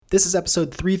This is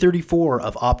episode 334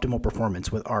 of Optimal Performance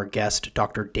with our guest,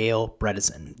 Dr. Dale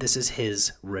Bredesen. This is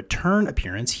his return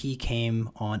appearance. He came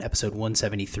on episode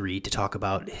 173 to talk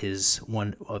about his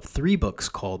one of three books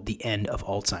called The End of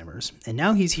Alzheimer's. And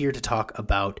now he's here to talk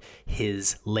about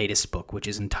his latest book, which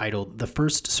is entitled The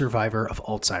First Survivor of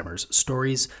Alzheimer's,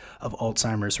 Stories of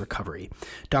Alzheimer's Recovery.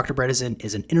 Dr. Bredesen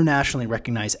is an internationally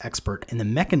recognized expert in the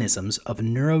mechanisms of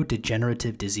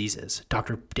neurodegenerative diseases.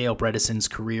 Dr. Dale Bredesen's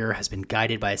career has been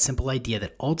guided by a simple idea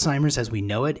that Alzheimer's as we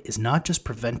know it is not just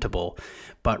preventable,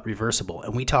 but reversible.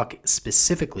 And we talk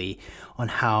specifically on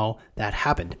how that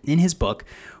happened. In his book,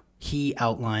 he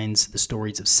outlines the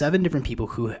stories of 7 different people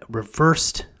who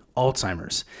reversed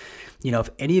Alzheimer's. You know,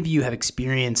 if any of you have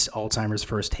experienced Alzheimer's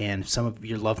firsthand, if some of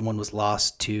your loved one was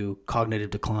lost to cognitive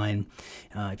decline,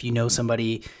 if you know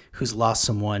somebody who's lost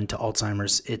someone to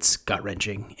Alzheimer's, it's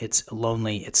gut-wrenching, it's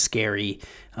lonely, it's scary,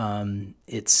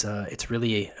 it's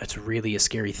really a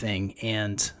scary thing.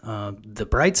 And the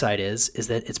bright side is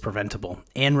that it's preventable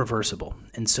and reversible.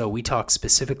 And so we talk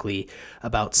specifically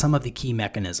about some of the key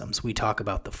mechanisms. We talk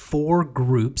about the 4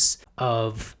 groups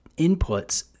of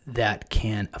inputs that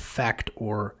can affect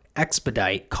or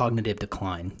expedite cognitive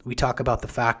decline. We talk about the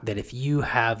fact that if you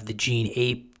have the gene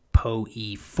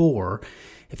ApoE4,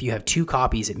 if you have 2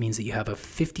 copies, it means that you have a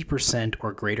 50%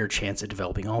 or greater chance of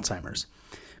developing Alzheimer's.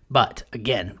 But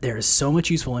again, there is so much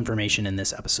useful information in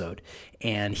this episode,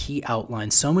 and he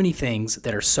outlines so many things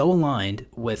that are so aligned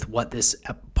with what this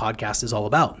podcast is all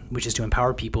about, which is to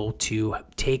empower people to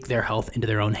take their health into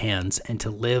their own hands and to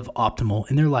live optimal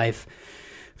in their life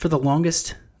for the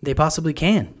longest they possibly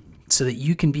can, so that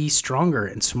you can be stronger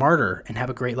and smarter and have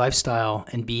a great lifestyle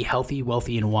and be healthy,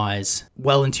 wealthy, and wise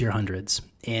well into your hundreds.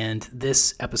 And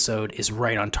this episode is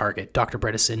right on target. Dr.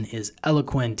 Bredesen is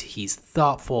eloquent, he's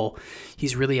thoughtful,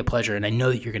 he's really a pleasure, and I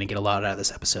know that you're going to get a lot out of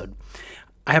this episode.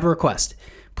 I have a request.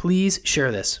 Please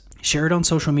share this. Share it on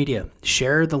social media.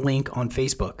 Share the link on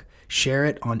Facebook. Share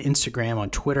it on Instagram, on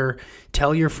Twitter.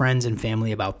 Tell your friends and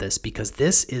family about this, because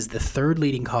this is the 3rd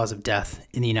leading cause of death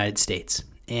in the United States.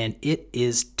 And it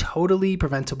is totally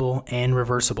preventable and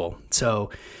reversible.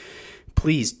 So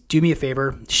please do me a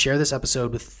favor, share this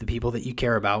episode with the people that you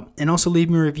care about, and also leave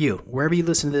me a review. Wherever you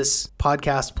listen to this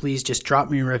podcast, please just drop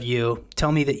me a review.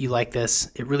 Tell me that you like this.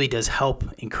 It really does help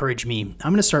encourage me.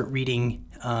 I'm going to start reading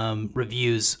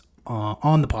reviews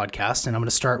on the podcast, and I'm going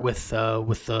to start with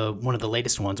one of the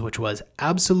latest ones, which was,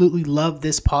 absolutely love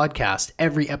this podcast.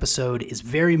 Every episode is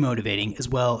very motivating as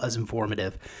well as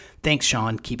informative. Thanks,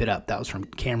 Sean. Keep it up. That was from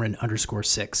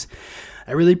Cameron_6.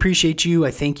 I really appreciate you.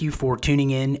 I thank you for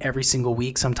tuning in every single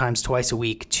week, sometimes twice a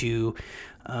week, to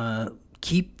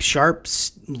keep sharp,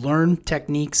 learn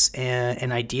techniques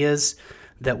and ideas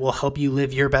that will help you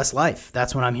live your best life.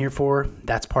 That's what I'm here for.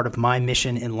 That's part of my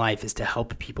mission in life, is to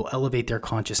help people elevate their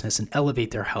consciousness and elevate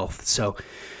their health. So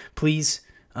please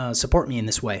support me in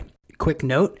this way. Quick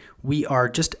note, we are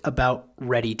just about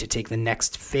ready to take the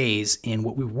next phase in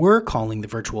what we were calling the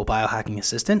virtual biohacking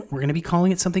assistant. We're going to be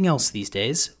calling it something else these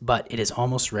days, but it is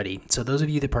almost ready. So those of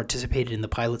you that participated in the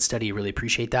pilot study, really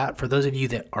appreciate that. For those of you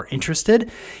that are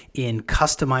interested in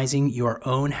customizing your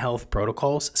own health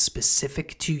protocols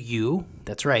specific to you,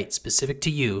 that's right, specific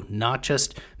to you, not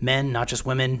just men, not just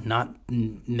women, not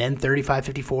men 35,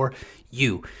 54,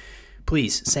 you.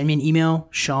 Please send me an email,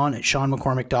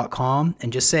 sean@seanmccormick.com,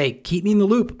 and just say, keep me in the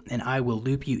loop, and I will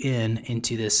loop you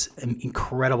into this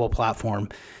incredible platform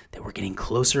that we're getting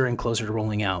closer and closer to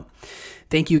rolling out.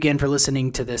 Thank you again for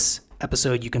listening to this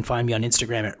episode. You can find me on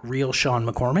Instagram at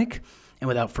 @RealSeanMcCormick. And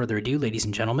without further ado, ladies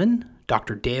and gentlemen,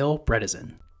 Dr. Dale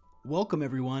Bredesen. Welcome,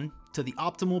 everyone, to the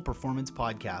Optimal Performance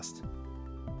Podcast.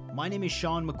 My name is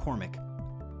Sean McCormick.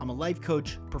 I'm a life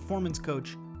coach, performance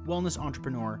coach, wellness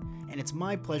entrepreneur, and it's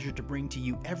my pleasure to bring to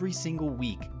you every single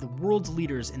week the world's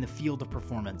leaders in the field of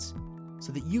performance,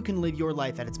 so that you can live your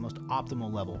life at its most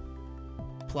optimal level.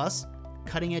 Plus,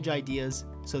 cutting-edge ideas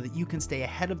so that you can stay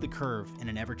ahead of the curve in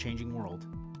an ever-changing world.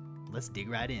 Let's dig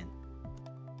right in.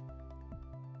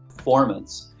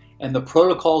 Performance and the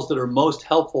protocols that are most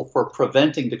helpful for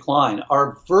preventing decline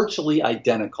are virtually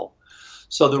identical.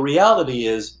 So the reality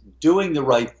is, doing the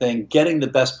right thing, getting the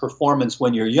best performance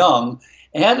when you're young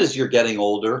and as you're getting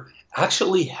older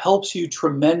actually helps you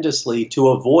tremendously to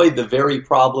avoid the very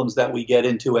problems that we get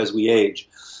into as we age.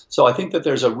 So I think that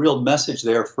there's a real message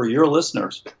there for your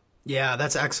listeners. Yeah,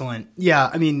 that's excellent. Yeah,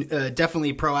 I mean,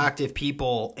 definitely proactive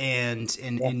people and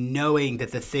knowing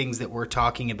that the things that we're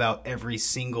talking about every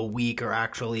single week are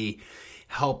actually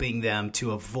helping them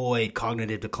to avoid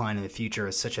cognitive decline in the future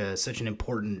is such an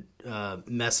important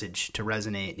message to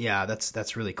resonate. Yeah,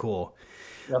 that's really cool.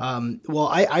 Yep. Well,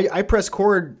 I press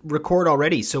record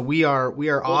already, so we are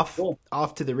Cool.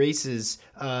 off to the races.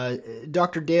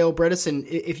 Dr. Dale Bredesen,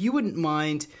 if you wouldn't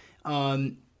mind,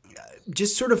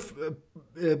 just sort of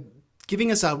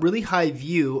giving us a really high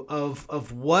view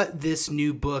of what this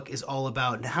new book is all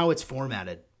about and how it's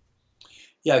formatted.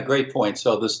 Yeah, great point.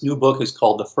 So this new book is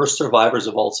called The First Survivors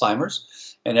of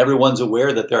Alzheimer's, and everyone's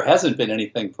aware that there hasn't been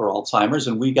anything for Alzheimer's,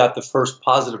 and we got the first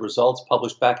positive results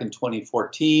published back in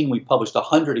 2014. We published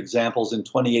 100 examples in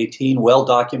 2018, well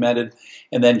documented,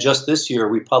 and then just this year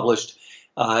we published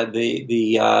posted on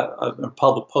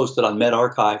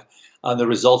medRxiv the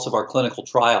results of our clinical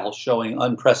trial showing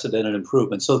unprecedented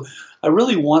improvement. So I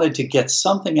really wanted to get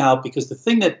something out because the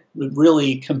thing that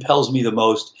really compels me the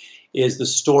most is the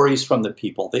stories from the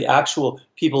people, the actual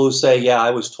people who say, yeah,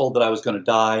 I was told that I was going to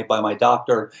die by my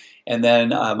doctor, and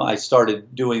then I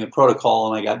started doing the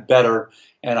protocol and I got better,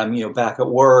 and I'm back at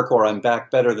work, or I'm back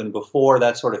better than before,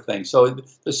 that sort of thing. So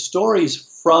the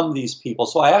stories from these people.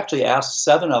 So I actually asked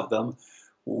 7 of them,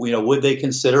 would they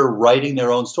consider writing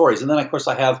their own stories? And then, of course,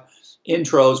 I have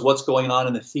intros, what's going on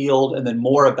in the field, and then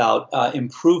more about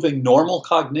improving normal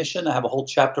cognition. I have a whole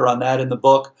chapter on that in the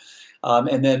book.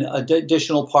 And then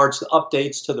additional parts,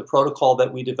 updates to the protocol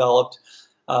that we developed.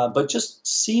 But just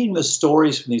seeing the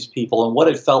stories from these people and what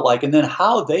it felt like, and then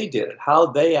how they did it, how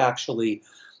they actually,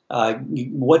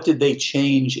 what did they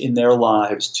change in their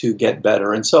lives to get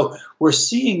better? And so we're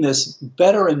seeing this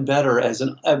better and better as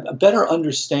a better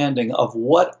understanding of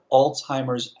what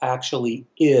Alzheimer's actually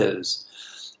is.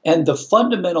 And the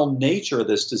fundamental nature of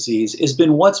this disease has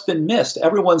been what's been missed.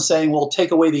 Everyone's saying, well,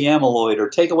 take away the amyloid, or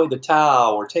take away the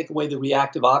tau, or take away the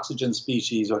reactive oxygen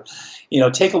species, or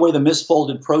take away the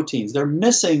misfolded proteins. They're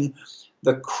missing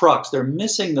the crux. They're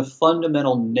missing the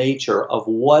fundamental nature of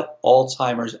what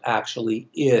Alzheimer's actually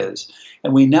is.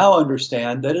 And we now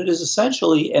understand that it is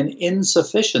essentially an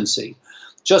insufficiency.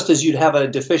 Just as you'd have a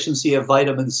deficiency of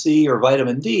vitamin C or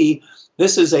vitamin D,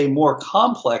 this is a more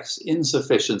complex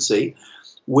insufficiency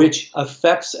which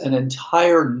affects an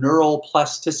entire neural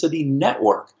plasticity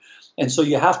network. And so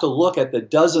you have to look at the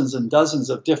dozens and dozens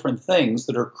of different things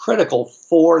that are critical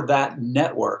for that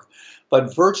network.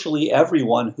 But virtually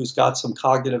everyone who's got some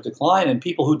cognitive decline, and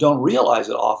people who don't realize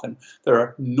it often,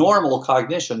 they're normal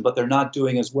cognition, but they're not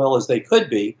doing as well as they could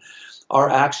be, are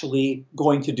actually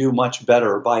going to do much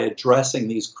better by addressing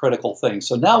these critical things.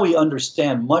 So now we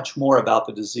understand much more about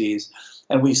the disease,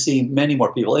 and we see many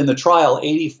more people. In the trial,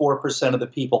 84% of the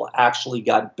people actually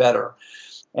got better.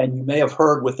 And you may have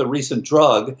heard with the recent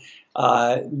drug,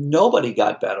 nobody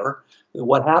got better.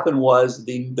 What happened was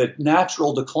the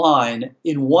natural decline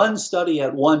in one study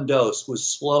at one dose was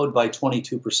slowed by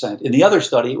 22%. In the other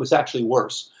study, it was actually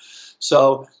worse.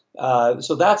 So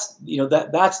that's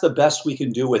that's the best we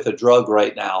can do with a drug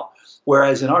right now.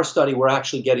 Whereas in our study, we're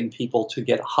actually getting people to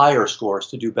get higher scores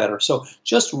to do better. So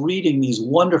just reading these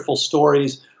wonderful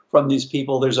stories from these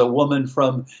people. There's a woman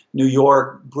from New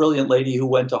York, brilliant lady who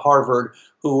went to Harvard,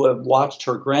 who watched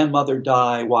her grandmother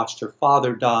die, watched her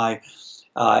father die,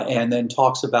 and then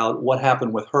talks about what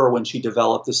happened with her when she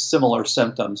developed the similar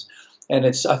symptoms. And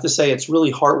I have to say, it's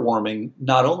really heartwarming,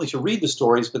 not only to read the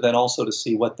stories, but then also to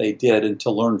see what they did and to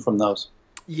learn from those.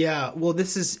 Yeah, well,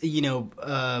 this is,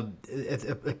 a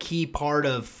key part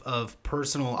of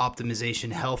personal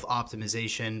optimization, health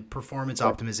optimization, performance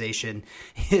optimization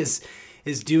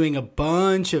is doing a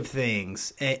bunch of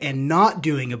things and not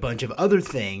doing a bunch of other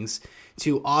things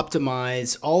to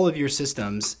optimize all of your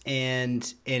systems.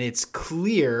 And it's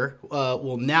clear,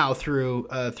 now through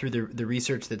the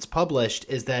research that's published,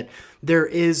 is that there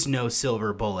is no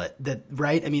silver bullet.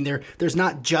 Right? I mean, there's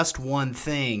not just one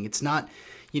thing. It's not.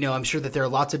 I'm sure that there are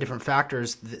lots of different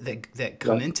factors that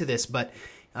come into this, but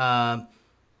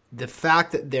the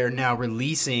fact that they're now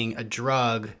releasing a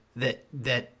drug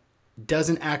that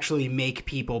doesn't actually make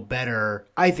people better,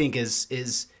 I think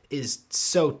is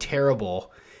so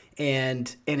terrible.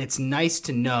 And it's nice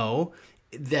to know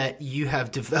that you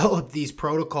have developed these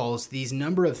protocols, these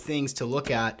number of things to look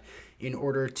at in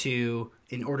order to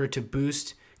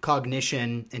boost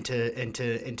cognition and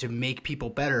to make people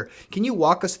better. Can you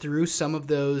walk us through some of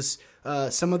those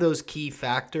key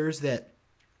factors that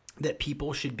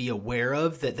people should be aware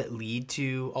of that lead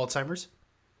to Alzheimer's?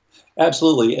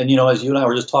 Absolutely. And as you and I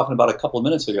were just talking about a couple of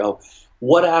minutes ago,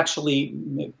 what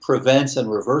actually prevents and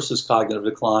reverses cognitive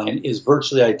decline is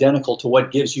virtually identical to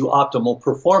what gives you optimal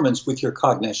performance with your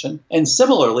cognition. And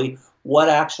similarly, what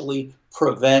actually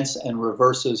prevents and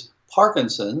reverses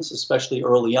Parkinson's, especially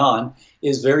early on,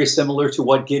 is very similar to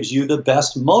what gives you the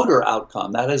best motor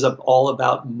outcome. That is all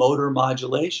about motor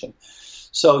modulation.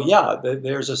 So yeah,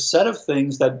 there's a set of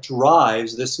things that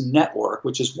drives this network,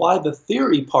 which is why the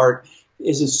theory part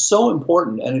is so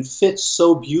important and it fits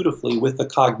so beautifully with the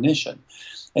cognition.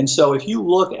 And so if you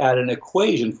look at an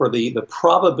equation for the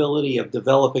probability of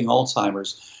developing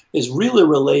Alzheimer's is really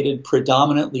related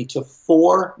predominantly to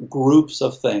four groups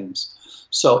of things.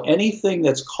 So anything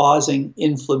that's causing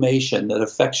inflammation that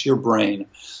affects your brain.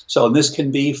 So this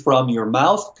can be from your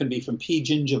mouth, can be from P.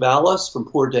 gingivalis, from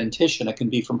poor dentition. It can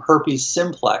be from herpes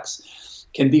simplex,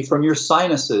 can be from your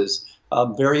sinuses,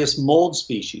 various mold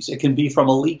species. It can be from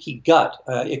a leaky gut.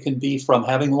 It can be from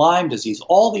having Lyme disease.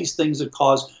 All these things that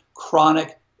cause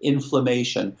chronic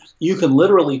inflammation. You can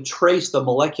literally trace the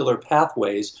molecular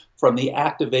pathways from the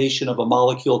activation of a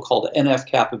molecule called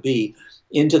NF-kappa B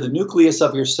into the nucleus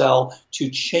of your cell to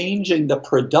changing the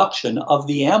production of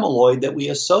the amyloid that we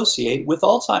associate with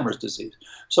Alzheimer's disease.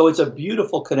 So it's a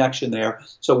beautiful connection there.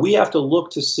 So we have to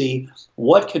look to see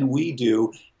what can we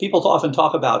do. People often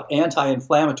talk about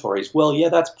anti-inflammatories. Well, yeah,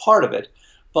 that's part of it.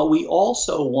 But we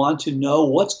also want to know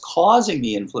what's causing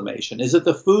the inflammation. Is it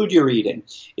the food you're eating?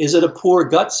 Is it a poor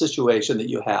gut situation that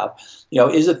you have?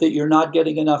 Is it that you're not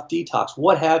getting enough detox?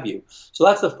 What have you? So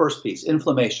that's the first piece,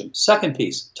 inflammation. Second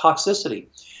piece, toxicity.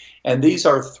 And these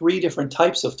are three different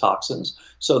types of toxins.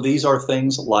 So these are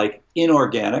things like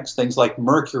inorganics, things like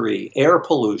mercury, air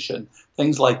pollution,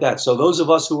 things like that. So those of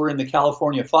us who are in the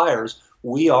California fires,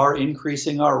 we are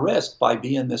increasing our risk by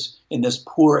being in this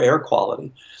poor air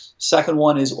quality. Second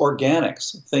one is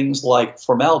organics, things like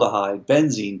formaldehyde,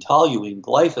 benzene, toluene,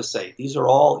 glyphosate. These are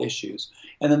all issues.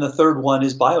 And then the third one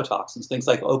is biotoxins, things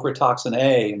like ochratoxin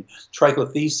A and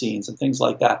trichothecenes and things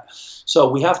like that. So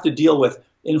we have to deal with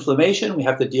inflammation, we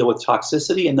have to deal with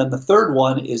toxicity, and then the third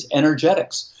one is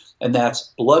energetics. And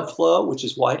that's blood flow, which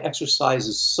is why exercise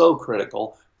is so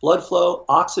critical. Blood flow,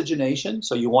 oxygenation,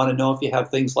 so you want to know if you have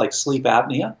things like sleep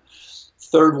apnea.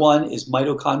 Third one is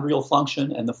mitochondrial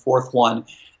function, and the fourth one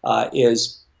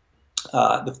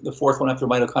the fourth one after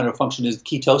mitochondrial function is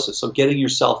ketosis. So getting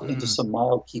yourself into some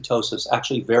mild ketosis,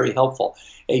 actually very helpful.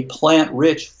 A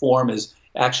plant-rich form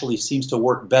actually seems to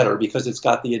work better because it's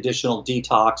got the additional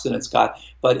detox and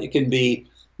but it can be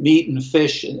meat and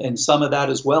fish and some of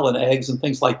that as well, and eggs and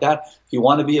things like that. If you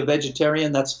want to be a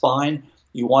vegetarian, that's fine.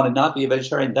 You want to not be a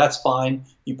vegetarian, that's fine.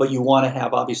 But you want to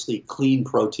have obviously clean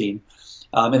protein.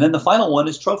 And then the final one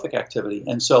is trophic activity.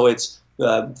 And so it's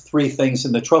three things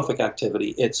in the trophic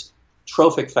activity. It's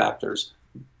trophic factors,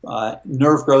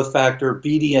 nerve growth factor,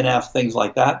 BDNF, things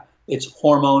like that. It's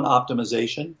hormone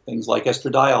optimization, things like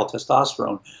estradiol,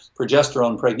 testosterone,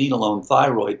 progesterone, pregnenolone,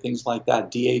 thyroid, things like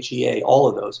that, DHEA, all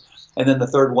of those. And then the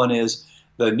third one is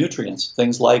the nutrients,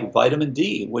 things like vitamin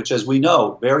D, which, as we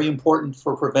know, very important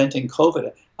for preventing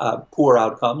COVID poor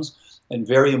outcomes and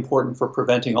very important for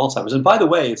preventing Alzheimer's. And by the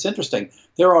way, it's interesting.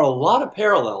 There are a lot of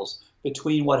parallels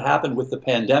between what happened with the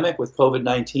pandemic, with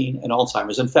COVID-19 and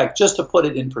Alzheimer's. In fact, just to put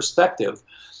it in perspective,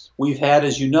 we've had,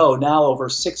 as you know, now over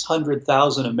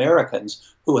 600,000 Americans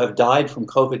who have died from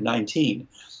COVID-19.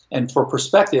 And for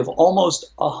perspective,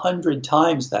 almost 100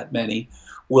 times that many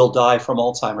will die from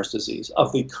Alzheimer's disease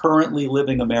of the currently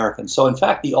living Americans. So in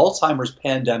fact, the Alzheimer's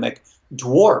pandemic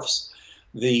dwarfs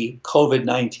the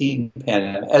COVID-19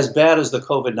 pandemic, as bad as the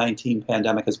COVID-19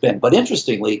 pandemic has been. But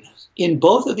interestingly, in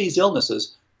both of these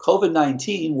illnesses,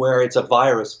 COVID-19, where it's a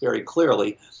virus very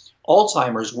clearly,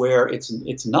 Alzheimer's, where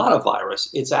it's not a virus,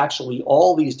 it's actually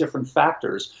all these different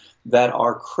factors that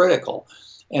are critical.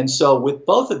 And so with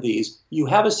both of these, you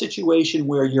have a situation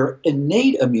where your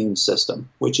innate immune system,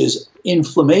 which is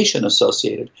inflammation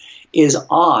associated, is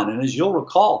on. And as you'll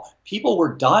recall, people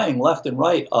were dying left and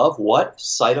right of what?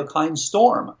 Cytokine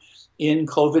storm in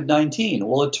COVID-19.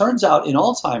 Well, it turns out in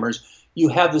Alzheimer's, you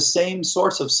have the same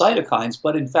sorts of cytokines,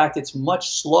 but in fact, it's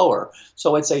much slower.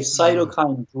 So it's a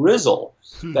cytokine drizzle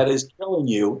that is killing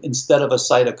you instead of a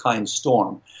cytokine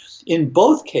storm. In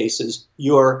both cases,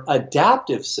 your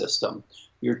adaptive system,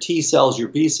 your T cells, your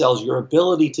B cells, your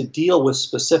ability to deal with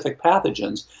specific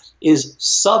pathogens is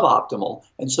suboptimal.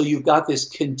 And so you've got this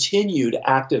continued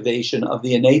activation of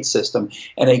the innate system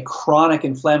and a chronic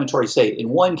inflammatory state. In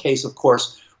one case, of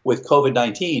course, with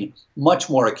COVID-19, much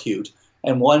more acute,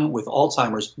 and one with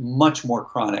Alzheimer's, much more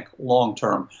chronic,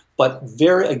 long-term. But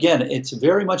it's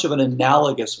very much of an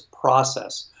analogous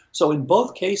process. So in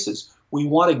both cases, we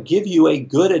want to give you a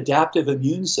good adaptive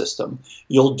immune system.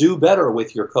 You'll do better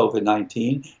with your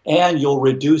COVID-19, and you'll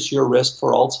reduce your risk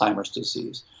for Alzheimer's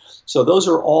disease. So those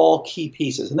are all key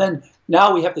pieces. And then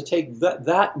now we have to take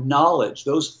that knowledge,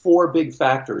 those four big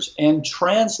factors, and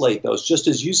translate those, just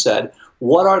as you said,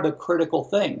 what are the critical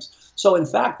things? So in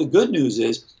fact, the good news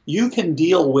is you can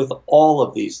deal with all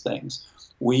of these things.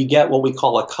 we get what we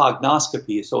call a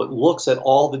cognoscopy. So it looks at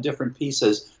all the different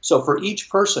pieces. So for each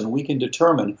person, we can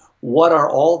determine what are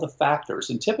all the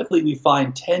factors. And typically we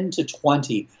find 10 to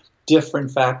 20 different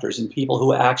factors in people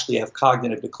who actually have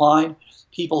cognitive decline,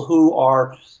 people who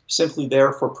are simply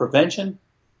there for prevention.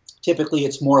 Typically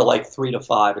it's more like 3 to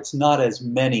 5. It's not as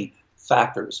many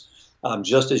factors,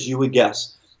 just as you would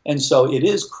guess. And so it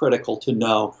is critical to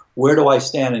know, where do I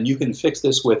stand? And you can fix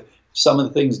this with some of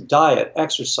the things: diet,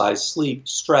 exercise, sleep,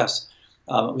 stress.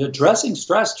 Addressing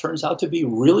stress turns out to be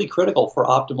really critical for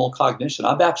optimal cognition.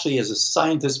 I've actually, as a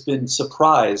scientist, been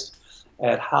surprised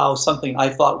at how something I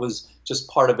thought was just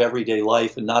part of everyday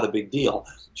life and not a big deal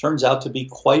turns out to be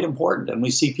quite important. And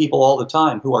we see people all the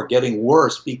time who are getting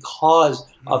worse because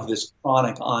of this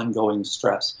chronic ongoing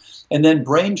stress. And then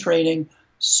brain training,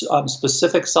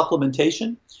 specific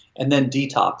supplementation, and then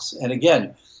detox. And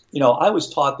again, I was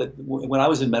taught that when I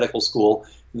was in medical school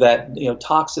that,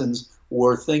 toxins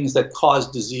were things that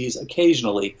caused disease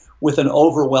occasionally with an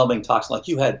overwhelming toxin. Like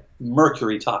you had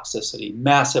mercury toxicity,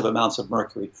 massive amounts of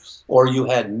mercury, or you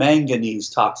had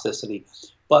manganese toxicity.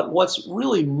 But what's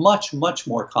really much, much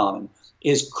more common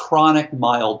is chronic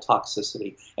mild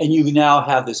toxicity. And you now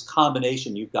have this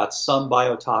combination. You've got some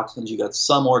biotoxins, you've got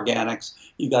some organics,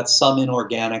 you've got some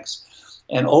inorganics.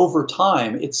 And over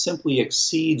time, it simply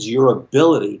exceeds your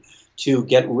ability to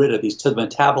get rid of these, to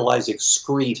metabolize,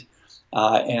 excrete,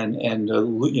 and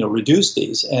reduce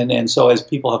these. And so, as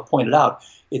people have pointed out,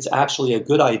 it's actually a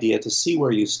good idea to see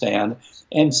where you stand.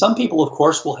 And some people, of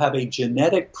course, will have a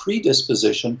genetic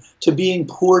predisposition to being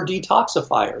poor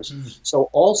detoxifiers. So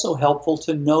also helpful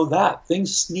to know that.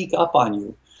 Things sneak up on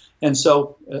you. And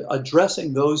so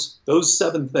addressing those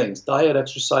 7 things: diet,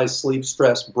 exercise, sleep,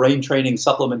 stress, brain training,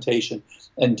 supplementation,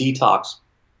 and detox,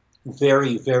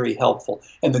 very, very helpful.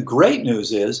 And the great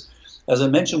news is, as I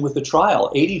mentioned with the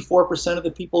trial, 84% of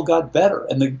the people got better.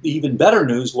 And the even better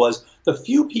news was the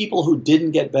few people who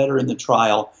didn't get better in the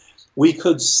trial, we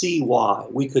could see why.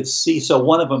 We could see. So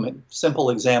one of them, a simple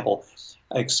example,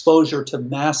 exposure to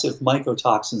massive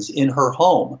mycotoxins in her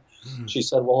home. She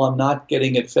said, well, I'm not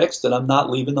getting it fixed and I'm not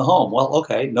leaving the home. Well,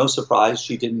 okay, no surprise,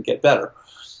 she didn't get better.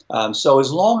 So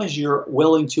as long as you're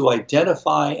willing to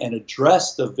identify and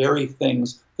address the very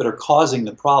things that are causing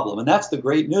the problem, and that's the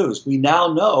great news. We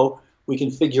now know we can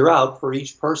figure out for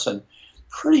each person,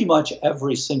 pretty much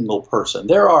every single person.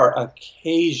 There are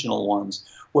occasional ones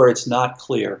where it's not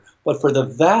clear, but for the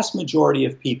vast majority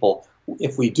of people,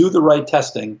 if we do the right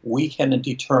testing, we can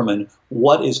determine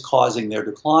what is causing their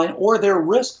decline or their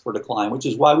risk for decline, which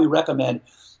is why we recommend,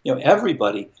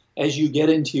 everybody, as you get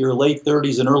into your late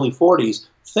 30s and early 40s,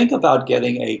 think about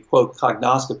getting a, quote,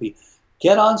 cognoscopy.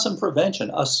 Get on some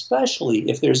prevention, especially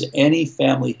if there's any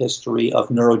family history of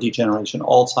neurodegeneration,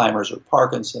 Alzheimer's or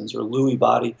Parkinson's or Lewy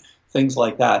body, things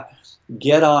like that.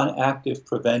 Get on active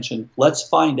prevention. Let's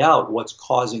find out what's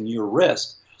causing your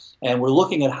risk. And we're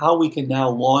looking at how we can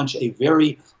now launch a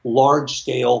very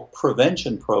large-scale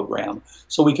prevention program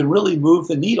so we can really move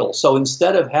the needle. So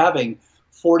instead of having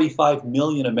 45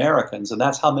 million Americans, and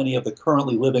that's how many of the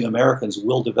currently living Americans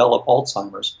will develop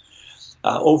Alzheimer's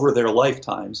over their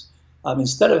lifetimes,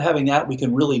 instead of having that, we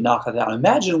can really knock it down.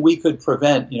 Imagine we could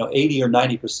prevent, 80 or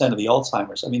 90% of the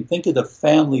Alzheimer's. I mean, think of the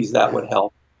families that would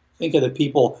help. Think of the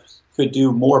people who could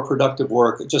do more productive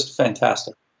work. Just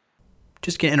fantastic.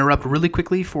 Just going to interrupt really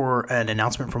quickly for an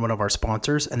announcement from one of our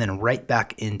sponsors and then right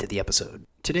back into the episode.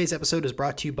 Today's episode is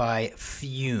brought to you by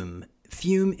Fume.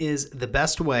 Fume is the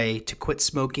best way to quit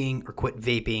smoking or quit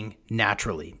vaping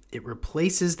naturally. It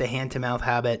replaces the hand-to-mouth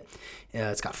habit.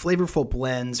 It's got flavorful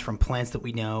blends from plants that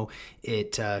we know.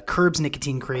 It curbs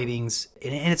nicotine cravings,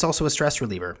 and it's also a stress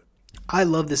reliever. I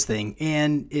love this thing,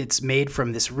 and it's made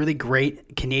from this really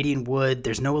great Canadian wood.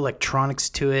 There's no electronics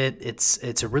to it.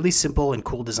 It's a really simple and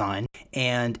cool design,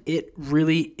 and it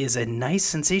really is a nice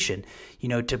sensation,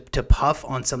 to puff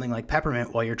on something like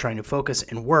peppermint while you're trying to focus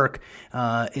and work.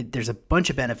 There's a bunch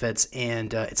of benefits,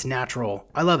 and it's natural.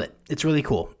 I love it. It's really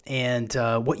cool. And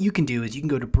what you can do is you can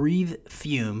go to Breathe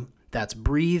Fume. That's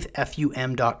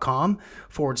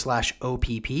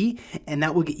breathefum.com/OPP, and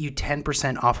that will get you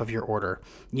 10% off of your order.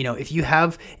 If you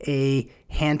have a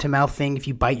hand-to-mouth thing, if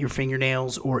you bite your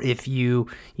fingernails, or if you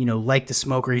like to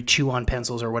smoke or you chew on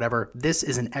pencils or whatever, this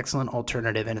is an excellent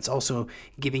alternative, and it's also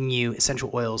giving you essential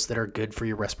oils that are good for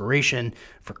your respiration,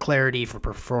 for clarity, for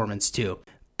performance too.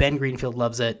 Ben Greenfield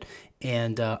loves it,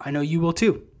 and I know you will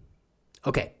too.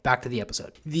 Okay, back to the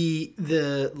episode.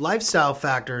 The lifestyle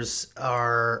factors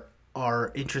are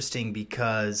interesting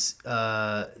because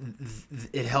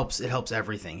it helps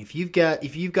everything. If you've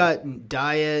got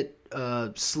diet,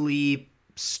 sleep,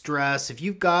 stress, if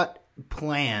you've got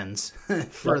plans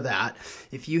for that,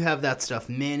 if you have that stuff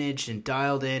managed and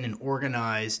dialed in and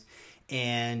organized,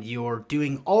 and you're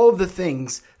doing all of the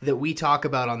things that we talk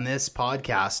about on this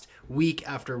podcast week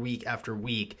after week after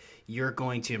week, you're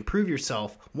going to improve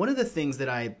yourself. One of the things that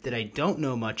I don't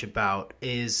know much about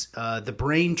is the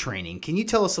brain training. Can you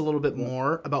tell us a little bit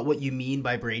more about what you mean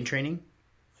by brain training?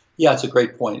 Yeah, it's a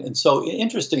great point. And so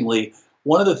interestingly,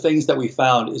 one of the things that we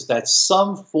found is that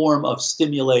some form of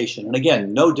stimulation, and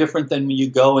again, no different than when you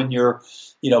go and you're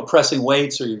pressing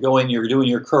weights, or you're doing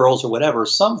your curls or whatever,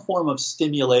 some form of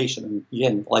stimulation, and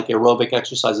again, like aerobic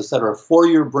exercise, et cetera, for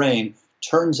your brain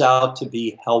turns out to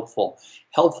be helpful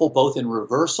both in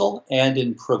reversal and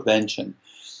in prevention.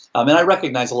 And I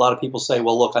recognize a lot of people say,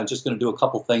 well, look, I'm just going to do a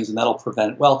couple things and that'll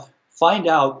prevent it. Well, find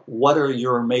out what are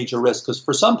your major risks, because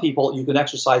for some people, you can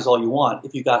exercise all you want.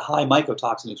 If you've got high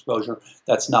mycotoxin exposure,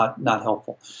 that's not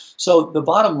helpful. So the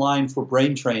bottom line for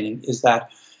brain training is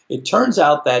that it turns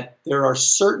out that there are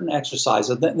certain exercises,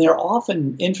 and they're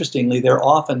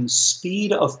often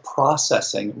speed of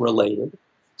processing related.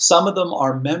 Some of them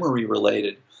are memory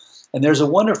related. And there's a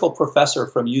wonderful professor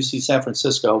from UC San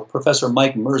Francisco, Professor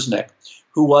Mike Mersnick,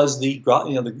 who was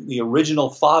the original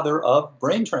father of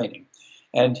brain training.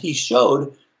 And he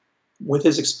showed with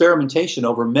his experimentation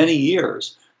over many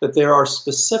years that there are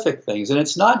specific things, and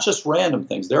it's not just random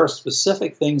things. There are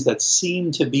specific things that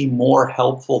seem to be more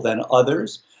helpful than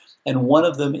others. And one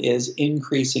of them is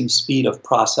increasing speed of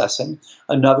processing.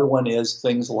 Another one is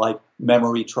things like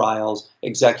memory trials,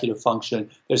 executive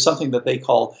function. There's something that they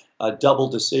call double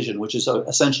decision, which is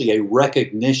essentially a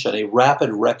rapid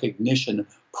recognition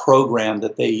program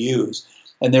that they use.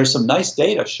 And there's some nice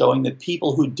data showing that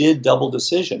people who did double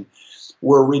decision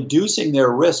were reducing their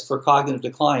risk for cognitive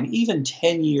decline even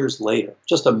 10 years later.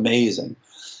 Just amazing.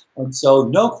 And so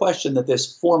no question that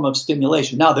this form of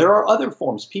stimulation. Now, there are other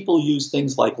forms. People use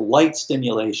things like light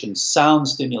stimulation, sound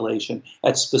stimulation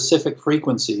at specific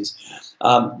frequencies,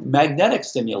 magnetic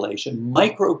stimulation,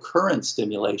 microcurrent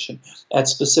stimulation at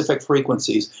specific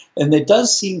frequencies. And it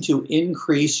does seem to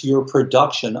increase your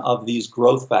production of these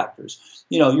growth factors.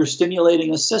 You're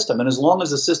stimulating a system, and as long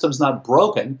as the system's not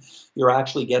broken, you're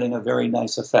actually getting a very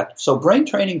nice effect. So brain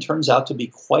training turns out to be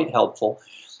quite helpful.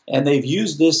 And they've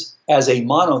used this as a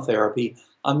monotherapy.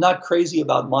 I'm not crazy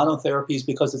about monotherapies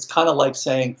because it's kind of like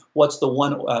saying, what's the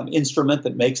one instrument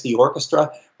that makes the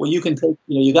orchestra? Well, you can take,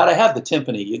 you got to have the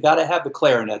timpani, you got to have the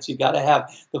clarinets, you got to have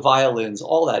the violins,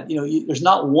 all that. There's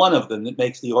not one of them that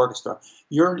makes the orchestra.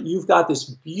 You've got this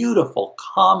beautiful,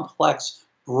 complex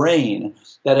brain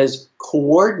that is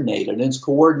coordinated, and it's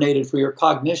coordinated for your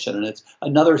cognition, and it's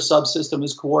another subsystem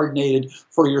is coordinated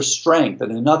for your strength,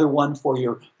 and another one for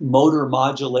your motor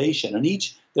modulation. And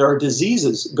there are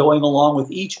diseases going along with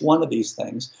each one of these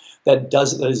things that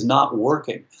is not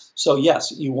working. So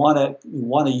yes, you want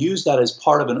to use that as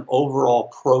part of an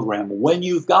overall program when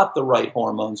you've got the right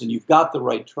hormones and you've got the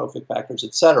right trophic factors,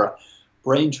 etc.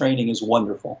 Brain training is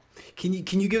wonderful. Can you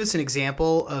give us an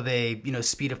example of a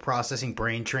speed of processing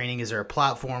brain training? Is there a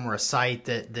platform or a site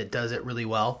that does it really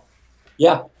well?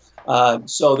 Yeah.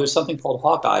 So there's something called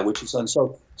Hawkeye, which is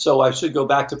so I should go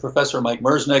back to Professor Mike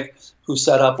Mersnick, who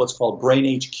set up what's called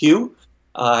Brain HQ,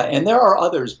 and there are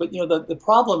others. But the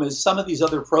problem is some of these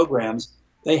other programs,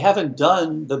 they haven't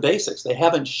done the basics. They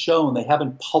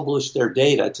haven't published their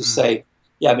data to say,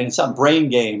 yeah, it's some brain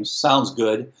games sounds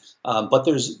good. But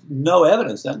there's no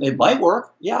evidence that it might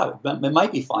work. Yeah, it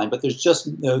might be fine, but there's just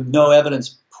no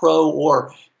evidence pro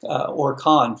or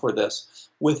con for this.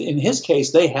 In his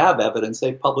case, they have evidence.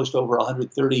 They've published over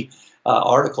 130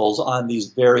 articles on these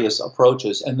various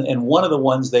approaches, and one of the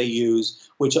ones they use,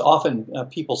 which often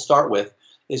people start with,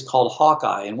 is called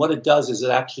Hawkeye. And what it does is it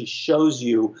actually shows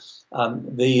you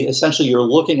essentially you're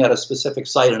looking at a specific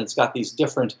site, and it's got these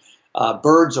different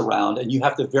birds around, and you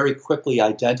have to very quickly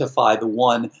identify the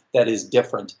one that is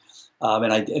different.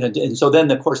 And so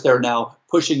then, of course, they're now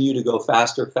pushing you to go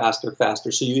faster.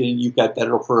 So you've got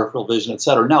better peripheral vision, et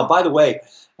cetera. Now, by the way,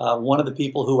 one of the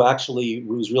people who actually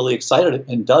was really excited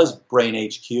and does Brain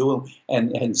HQ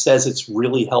and says it's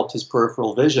really helped his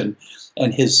peripheral vision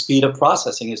and his speed of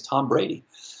processing is Tom Brady.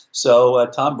 So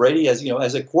Tom Brady,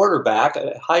 as a quarterback,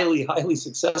 a highly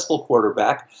successful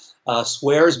quarterback,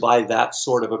 swears by that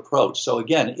sort of approach. So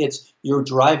again, you're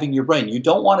driving your brain. You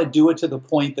don't want to do it to the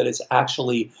point that it's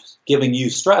actually giving you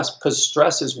stress, because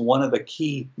stress is one of the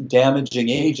key damaging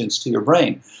agents to your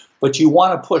brain. But you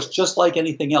want to push, just like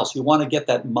anything else. You want to get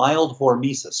that mild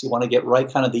hormesis. You want to get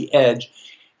right kind of the edge,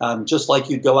 just like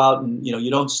you'd go out and, you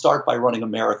don't start by running a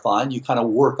marathon. You kind of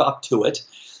work up to it.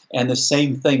 And the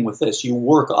same thing with this. You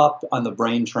work up on the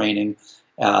brain training,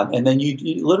 and then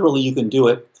you literally can do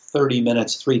it 30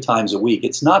 minutes 3 times a week.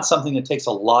 It's not something that takes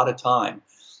a lot of time.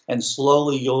 And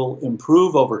slowly you'll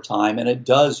improve over time, and it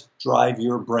does drive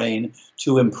your brain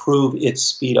to improve its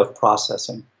speed of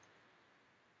processing.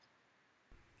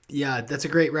 Yeah, that's a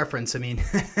great reference. I mean,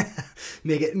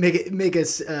 make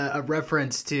us a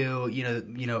reference to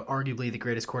arguably the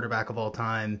greatest quarterback of all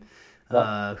time.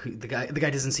 The guy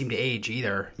doesn't seem to age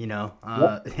either.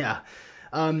 Yeah.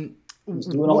 He's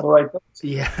doing all the right things.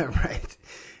 Yeah, right.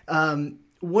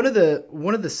 One of the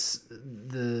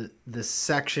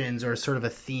sections, or sort of a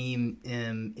theme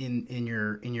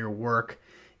in your work,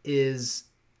 is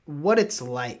what it's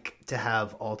like to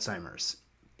have Alzheimer's,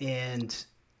 and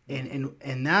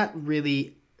that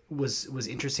really was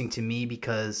interesting to me,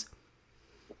 because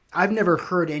I've never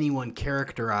heard anyone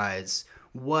characterize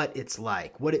what it's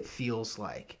like, what it feels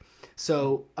like.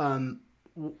 So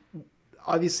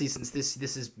obviously, since this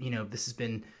has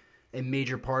been a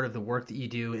major part of the work that you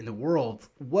do in the world,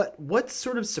 what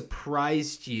sort of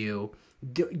surprised you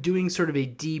doing sort of a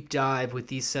deep dive with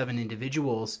these 7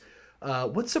 individuals?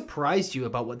 What surprised you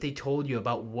about what they told you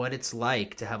about what it's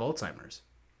like to have Alzheimer's?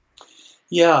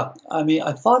 Yeah, I mean,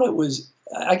 I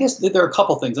guess there are a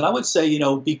couple things. And I would say,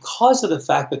 because of the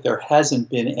fact that there hasn't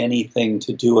been anything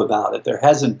to do about it, there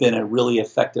hasn't been a really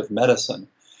effective medicine,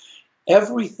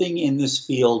 everything in this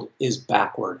field is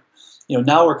backward.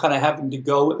 Now we're kind of having to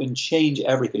go and change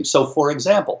everything. So, for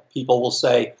example, people will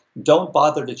say, don't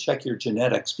bother to check your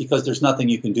genetics because there's nothing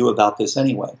you can do about this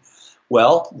anyway.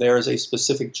 Well, there is a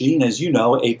specific gene, as you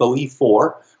know,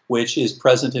 ApoE4, which is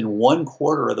present in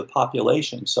 1/4 of the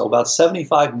population. So about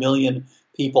 75 million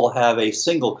people have a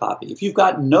single copy. If you've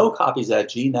got no copies of that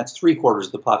gene, that's 3/4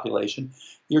 of the population.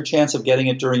 Your chance of getting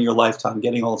it during your lifetime,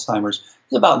 getting Alzheimer's,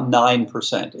 is about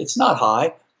 9%. It's not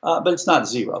high, but it's not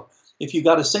zero. If you've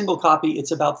got a single copy,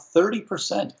 it's about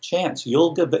 30% chance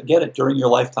you'll get it during your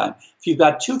lifetime. If you've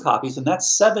got 2 copies, and that's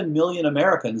 7 million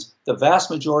Americans, the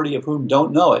vast majority of whom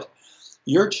don't know it,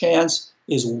 your chance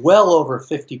is well over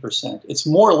 50%. It's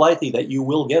more likely that you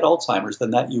will get Alzheimer's than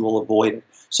that you will avoid it.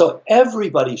 So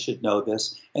everybody should know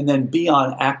this, and then be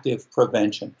on active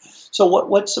prevention. So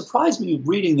what surprised me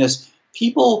reading this,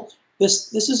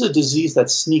 this is a disease that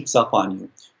sneaks up on you.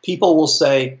 People will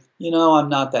say, I'm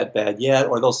not that bad yet,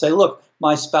 or they'll say, look,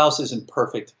 my spouse isn't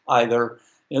perfect either.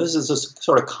 This is a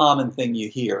sort of common thing you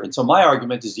hear. And so my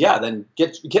argument is, then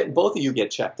get both of you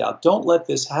get checked out. Don't let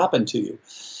this happen to you.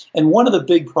 And one of the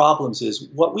big problems is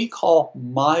what we call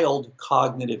mild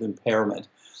cognitive impairment.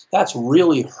 That's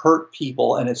really hurt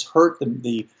people, and it's hurt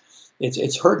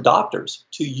it's hurt doctors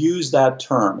to use that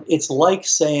term. It's like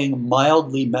saying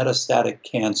mildly metastatic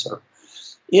cancer.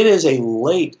 It is a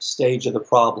late stage of the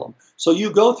problem. So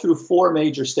you go through 4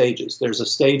 major stages. There's a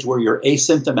stage where you're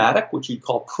asymptomatic, which you'd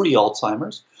call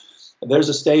pre-Alzheimer's. There's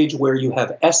a stage where you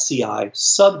have SCI,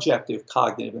 subjective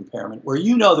cognitive impairment, where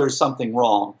there's something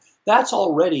wrong. That's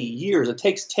already years. It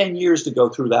takes 10 years to go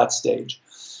through that stage.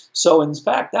 So in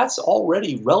fact, that's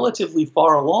already relatively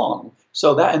far along.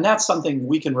 And that's something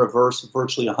we can reverse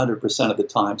virtually 100% of the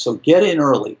time. So get in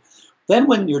early. Then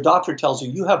when your doctor tells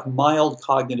you have mild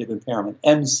cognitive impairment,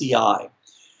 MCI,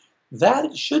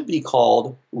 that should be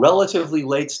called relatively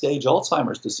late stage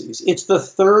Alzheimer's disease. It's the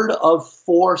 3rd of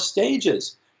 4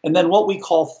 stages. And then what we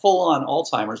call full-on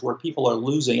Alzheimer's, where people are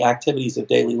losing activities of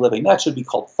daily living, that should be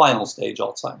called final stage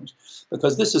Alzheimer's,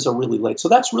 because this is a really late. So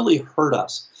that's really hurt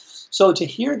us. So to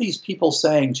hear these people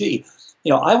saying, gee,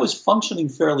 I was functioning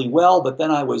fairly well, but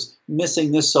then I was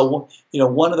missing this. So,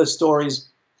 one of the stories,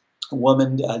 a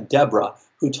woman, Deborah,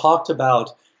 who talked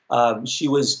about she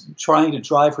was trying to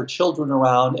drive her children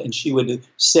around, and she would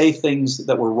say things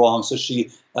that were wrong. So she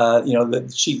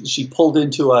pulled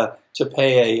into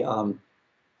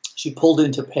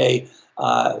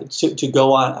to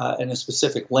go on in a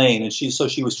specific lane, and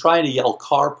she was trying to yell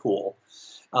carpool,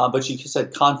 but she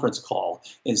said conference call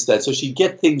instead. So she'd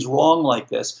get things wrong like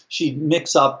this. She'd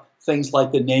mix up things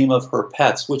like the name of her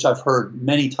pets, which I've heard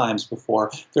many times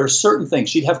before. There are certain things.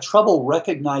 She'd have trouble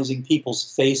recognizing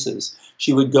people's faces.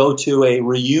 She would go to a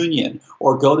reunion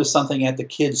or go to something at the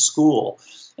kids' school,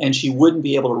 and she wouldn't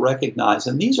be able to recognize.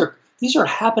 And these are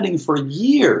happening for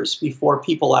years before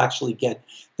people actually get.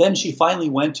 Then she finally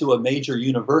went to a major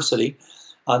university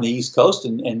on the East Coast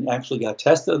and actually got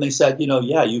tested. And they said,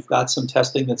 you've got some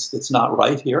testing that's not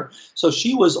right here. So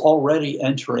she was already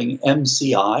entering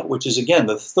MCI, which is, again,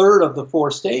 the 3rd of the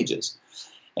 4 stages.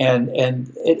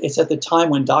 It's at the time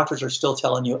when doctors are still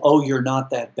telling you, oh, you're not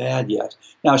that bad yet.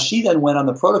 Now, she then went on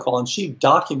the protocol and she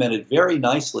documented very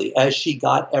nicely as she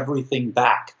got everything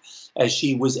back, as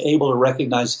she was able to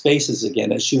recognize faces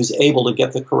again, as she was able to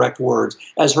get the correct words,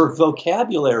 as her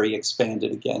vocabulary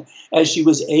expanded again, as she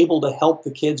was able to help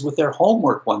the kids with their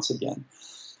homework once again.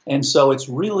 And so it's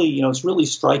really, it's really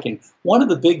striking. One of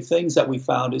the big things that we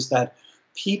found is that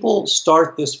people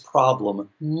start this problem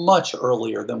much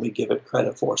earlier than we give it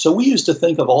credit for. So we used to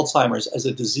think of Alzheimer's as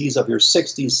a disease of your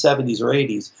 60s, 70s, or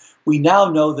 80s. We now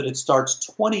know that it starts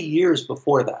 20 years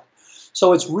before that.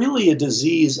 So it's really a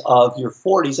disease of your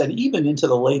 40s and even into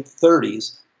the late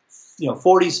 30s,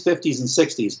 40s, 50s, and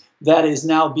 60s, that is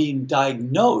now being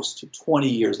diagnosed 20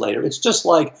 years later. It's just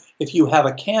like if you have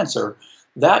a cancer,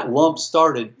 that lump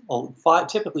started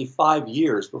typically 5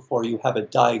 years before you have a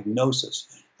diagnosis.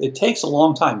 It takes a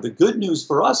long time. The good news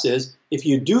for us is if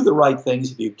you do the right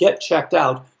things, if you get checked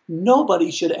out, nobody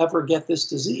should ever get this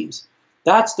disease.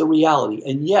 That's the reality.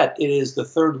 And yet it is the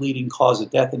third leading cause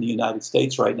of death in the United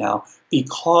States right now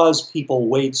because people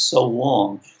wait so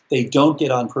long. They don't get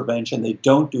on prevention. They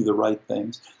don't do the right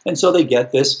things. And so they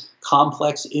get this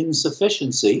complex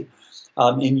insufficiency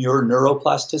in your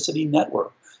neuroplasticity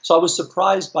network. So I was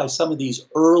surprised by some of these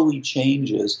early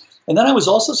changes. And then I was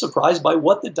also surprised by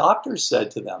what the doctors said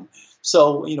to them.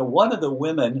 So, one of the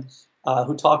women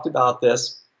who talked about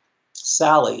this,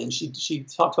 Sally, and she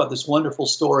talked about this wonderful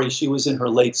story. She was in her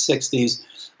late 60s.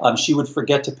 She would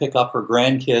forget to pick up her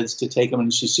grandkids to take them,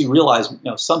 and she realized,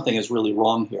 something is really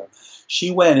wrong here.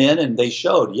 She went in and they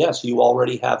showed, yes, you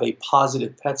already have a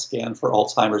positive PET scan for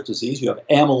Alzheimer's disease. You have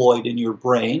amyloid in your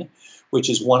brain, which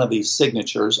is one of the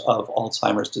signatures of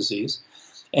Alzheimer's disease.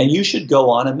 And you should go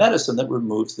on a medicine that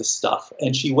removes the stuff.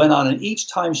 And she went on, and each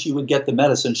time she would get the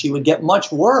medicine, she would get much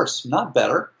worse, not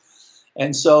better.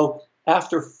 And so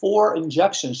after 4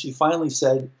 injections, she finally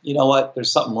said, you know what,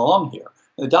 there's something wrong here.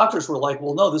 And the doctors were like,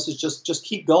 well, no, this is just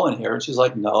keep going here. And she's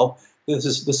like, no, this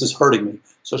is hurting me.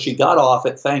 So she got off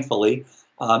it, thankfully.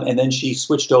 And then she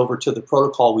switched over to the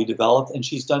protocol we developed, and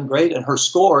she's done great. And her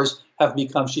scores have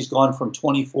she's gone from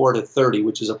 24 to 30,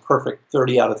 which is a perfect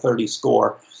 30 out of 30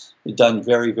 score. Done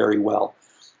very, very well.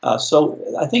 So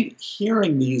I think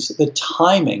hearing the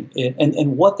timing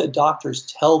and what the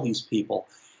doctors tell these people,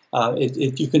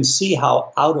 you can see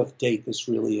how out of date this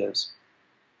really is.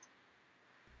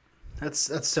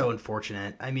 That's so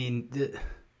unfortunate. I mean,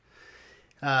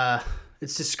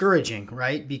 it's discouraging,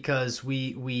 right? Because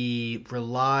we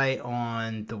rely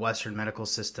on the Western medical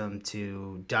system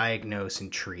to diagnose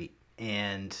and treat,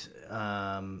 and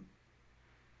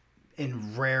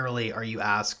rarely are you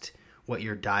asked what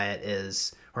your diet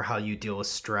is or how you deal with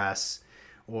stress,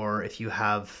 or if you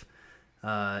have,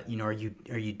 are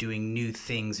you doing new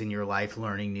things in your life,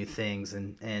 learning new things,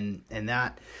 and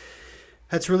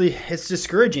that's really, it's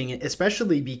discouraging,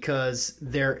 especially because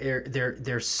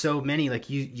there's so many, like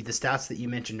the stats that you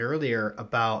mentioned earlier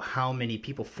about how many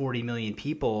people, 40 million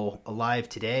people alive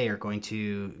today are going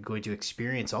to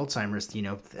experience Alzheimer's.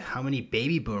 How many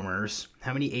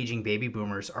aging baby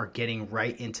boomers are getting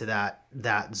right into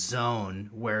that zone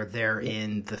where they're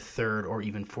in the third or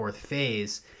even fourth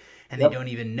phase, and They don't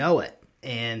even know it.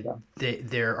 And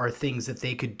there are things that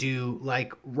they could do,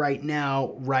 like right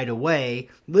now, right away,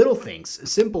 little things,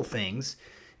 simple things,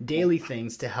 daily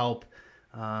things to help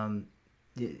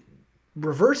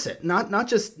reverse it. Not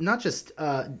just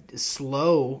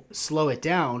slow it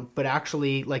down, but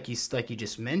actually, like you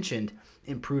just mentioned,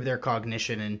 improve their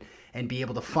cognition and be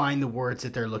able to find the words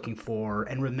that they're looking for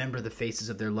and remember the faces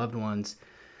of their loved ones.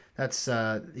 That's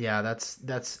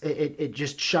it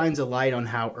just shines a light on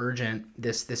how urgent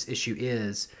this issue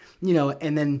is,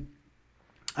 and then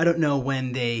I don't know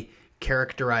when they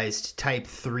characterized type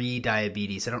 3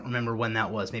 diabetes. I don't remember when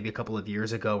that was, maybe a couple of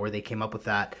years ago, where they came up with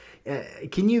that.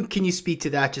 Can you speak to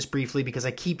that just briefly, because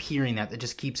I keep hearing that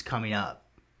just keeps coming up.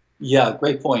 Yeah,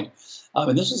 great point.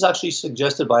 And this was actually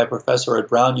suggested by a professor at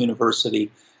Brown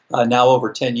University now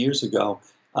over 10 years ago.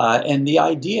 And the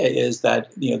idea is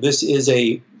that this is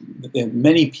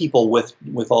many people with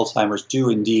Alzheimer's do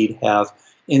indeed have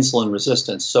insulin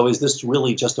resistance. So is this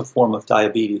really just a form of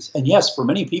diabetes? And yes, for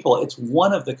many people, it's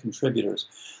one of the contributors.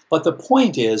 But the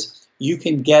point is, you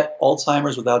can get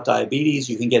Alzheimer's without diabetes.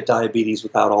 You can get diabetes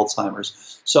without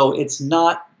Alzheimer's. So it's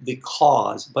not the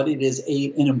cause, but it is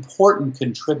an important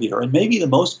contributor, and maybe the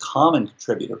most common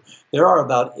contributor. There are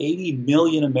about 80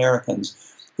 million Americans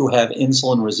who have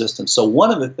insulin resistance. So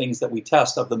one of the things that we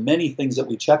test, of the many things that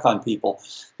we check on people,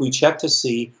 we check to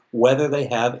see whether they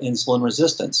have insulin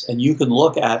resistance. And you can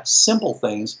look at simple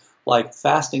things like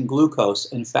fasting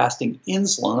glucose and fasting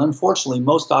insulin. Unfortunately,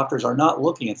 most doctors are not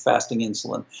looking at fasting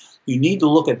insulin. You need to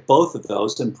look at both of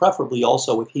those, and preferably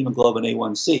also with hemoglobin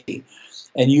A1C.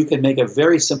 And you can make a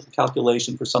very simple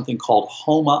calculation for something called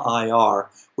HOMA-IR,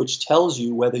 which tells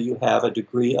you whether you have a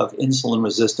degree of insulin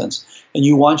resistance. And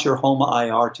you want your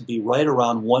HOMA-IR to be right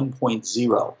around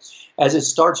 1.0. As it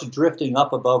starts drifting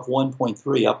up above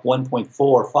 1.3, up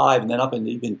 1.4, 5, and then up into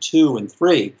even 2 and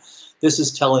 3, this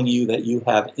is telling you that you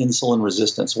have insulin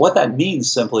resistance. What that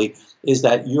means simply is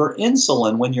that your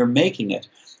insulin, when you're making it,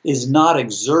 is not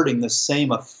exerting the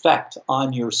same effect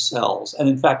on your cells. And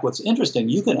in fact, what's interesting,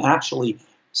 you can actually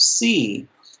see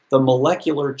the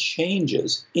molecular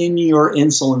changes in your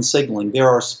insulin signaling. There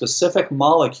are specific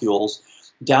molecules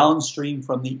downstream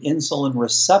from the insulin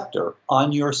receptor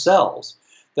on your cells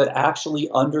that actually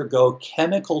undergo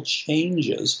chemical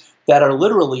changes that are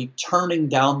literally turning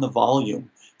down the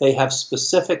volume. They have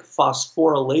specific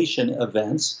phosphorylation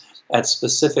events at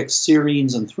specific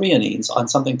serines and threonines on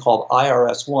something called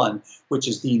IRS1, which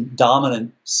is the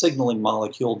dominant signaling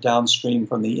molecule downstream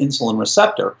from the insulin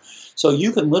receptor. So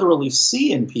you can literally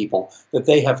see in people that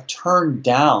they have turned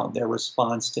down their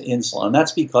response to insulin. And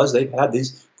that's because they've had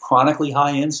these chronically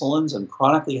high insulins and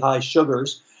chronically high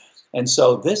sugars. And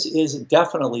so this is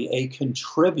definitely a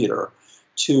contributor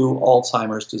to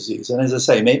Alzheimer's disease. And as I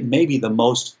say, maybe the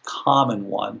most common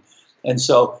one. And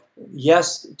so,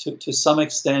 yes, to some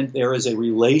extent, there is a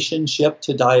relationship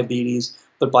to diabetes,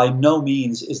 but by no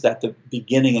means is that the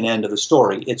beginning and end of the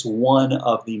story. It's one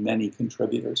of the many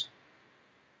contributors.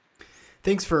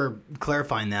 Thanks for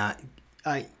clarifying that.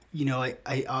 Again,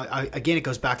 it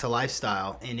goes back to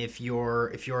lifestyle, and if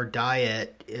your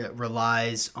diet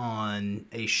relies on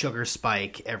a sugar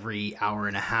spike every hour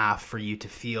and a half for you to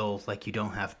feel like you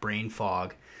don't have brain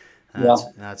fog,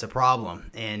 that's a problem.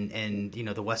 And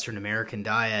the Western American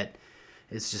diet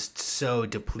is just so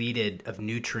depleted of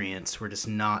nutrients. We're just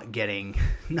not getting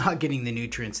the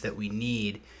nutrients that we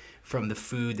need from the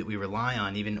food that we rely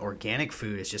on. Even organic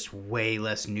food is just way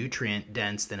less nutrient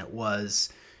dense than it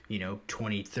was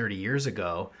 20, 30 years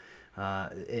ago.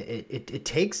 It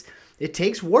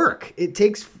takes work. It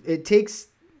takes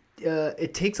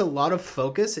a lot of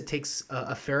focus. It takes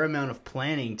a fair amount of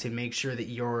planning to make sure that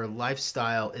your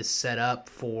lifestyle is set up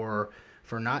for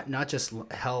not just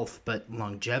health, but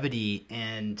longevity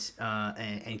and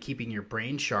keeping your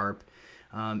brain sharp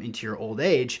into your old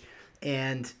age.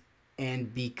 And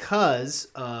because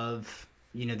of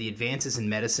the advances in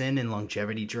medicine and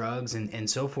longevity drugs and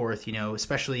so forth,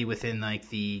 especially within like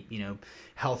the,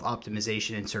 health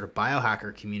optimization and sort of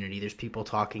biohacker community, there's people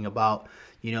talking about,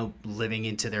 living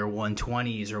into their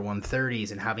 120s or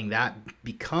 130s and having that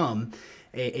become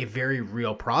a very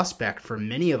real prospect for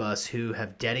many of us who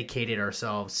have dedicated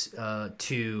ourselves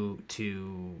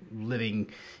to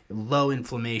living low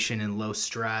inflammation and low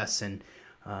stress and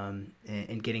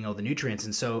getting all the nutrients.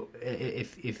 And so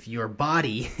if your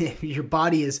body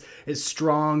is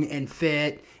strong and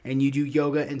fit and you do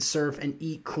yoga and surf and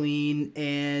eat clean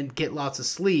and get lots of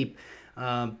sleep,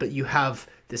 but you have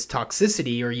this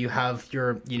toxicity, or you have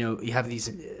you have these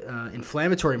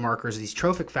inflammatory markers, these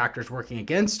trophic factors working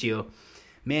against you,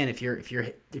 man, if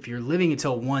you're living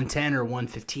until 110 or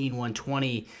 115,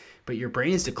 120, but your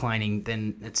brain is declining,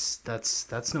 then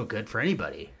that's no good for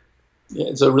anybody. Yeah,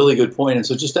 it's a really good point. And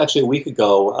so just actually a week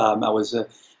ago, I was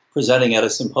presenting at a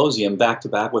symposium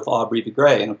back-to-back with Aubrey de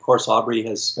Grey. And of course, Aubrey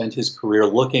has spent his career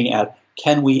looking at,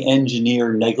 can we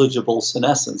engineer negligible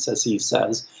senescence, as he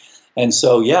says. And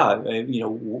so,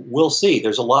 we'll see.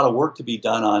 There's a lot of work to be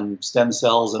done on stem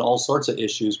cells and all sorts of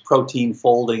issues, protein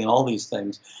folding and all these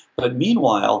things. But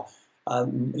meanwhile,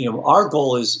 our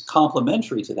goal is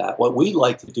complementary to that. What we'd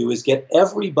like to do is get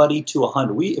everybody to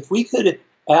 100. If we could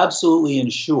absolutely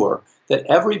ensure that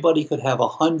everybody could have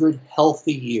 100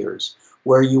 healthy years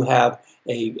where you have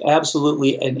an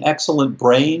excellent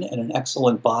brain and an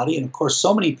excellent body. And of course,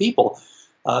 so many people,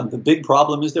 the big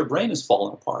problem is their brain is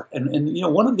falling apart. And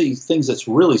one of the things that's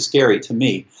really scary to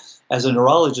me as a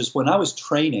neurologist, when I was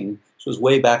training, which was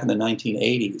way back in the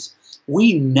 1980s,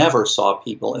 we never saw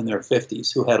people in their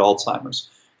 50s who had Alzheimer's.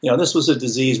 This was a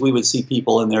disease we would see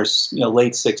people in their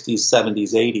late 60s,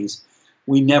 70s, 80s.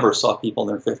 We never saw people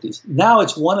in their 50s. Now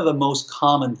it's one of the most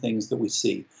common things that we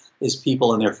see is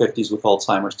people in their 50s with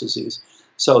Alzheimer's disease.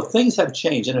 So things have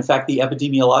changed. And in fact, the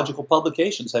epidemiological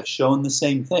publications have shown the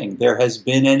same thing. There has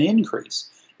been an increase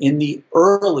in the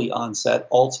early onset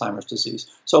Alzheimer's disease.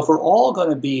 So if we're all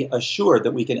going to be assured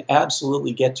that we can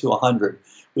absolutely get to 100,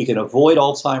 we can avoid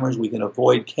Alzheimer's, we can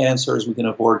avoid cancers, we can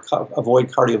avoid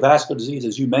cardiovascular disease.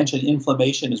 As you mentioned,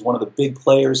 inflammation is one of the big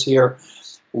players here.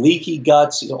 leaky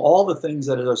guts, all the things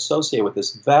that are associated with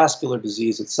this, vascular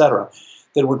disease, etc.,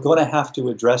 that we're going to have to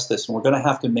address this, and we're going to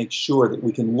have to make sure that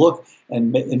we can look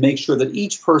and make sure that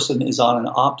each person is on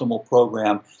an optimal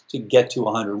program to get to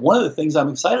 100. One of the things I'm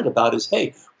excited about is,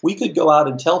 hey, we could go out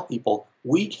and tell people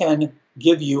we can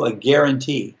give you a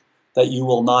guarantee that you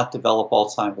will not develop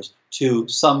Alzheimer's to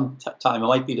some time. It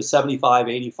might be to 75,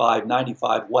 85,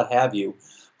 95, what have you.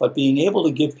 But being able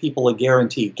to give people a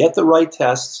guarantee, get the right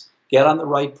tests, get on the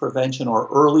right prevention or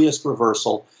earliest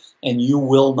reversal, and you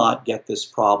will not get this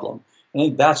problem. I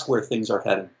think that's where things are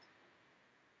headed.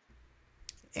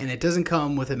 And it doesn't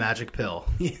come with a magic pill.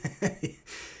 And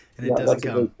it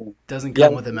doesn't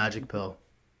come with a magic pill.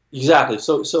 Exactly.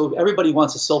 So everybody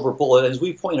wants a silver bullet. As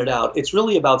we pointed out, it's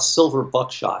really about silver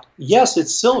buckshot. Yes,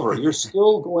 it's silver. You're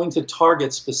still going to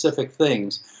target specific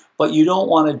things, but you don't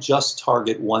want to just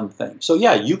target one thing. So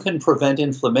yeah, you can prevent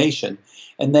inflammation,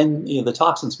 and then the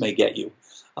toxins may get you.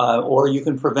 Or you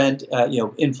can prevent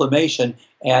inflammation,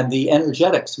 and the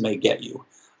energetics may get you,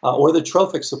 or the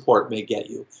trophic support may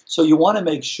get you. So you want to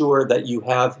make sure that you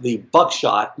have the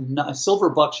buckshot, silver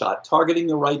buckshot, targeting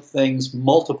the right things,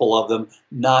 multiple of them,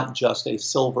 not just a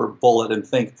silver bullet and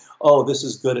think, oh, this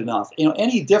is good enough.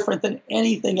 Any different than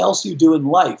anything else you do in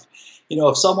life.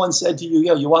 If someone said to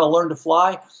you, you want to learn to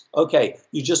fly? Okay,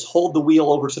 you just hold the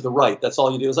wheel over to the right. That's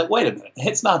all you do. It's like, wait a minute,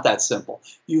 it's not that simple.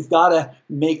 You've got to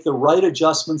make the right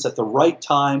adjustments at the right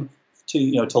time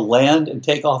to land and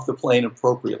take off the plane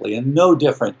appropriately. And no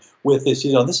different with this.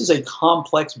 This is a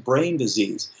complex brain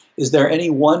disease. Is there any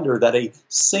wonder that a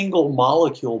single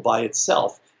molecule by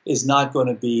itself is not going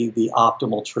to be the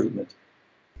optimal treatment?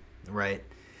 Right.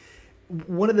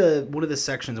 One of the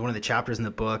sections, one of the chapters in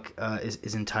the book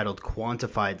is entitled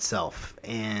Quantified Self.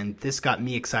 And this got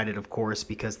me excited, of course,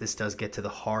 because this does get to the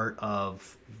heart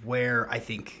of where I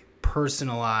think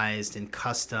personalized and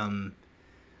custom,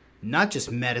 not just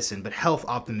medicine, but health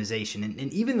optimization.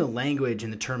 And even the language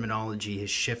and the terminology has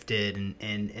shifted.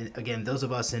 And again, those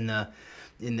of us in the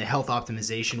health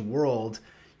optimization world,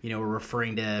 we're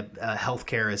referring to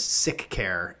healthcare as sick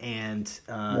care. And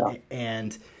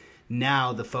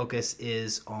now the focus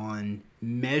is on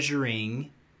measuring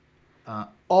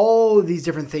all of these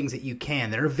different things that you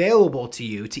can, that are available to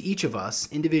you, to each of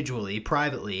us individually,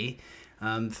 privately,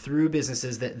 through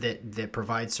businesses that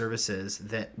provide services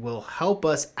that will help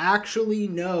us actually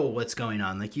know what's going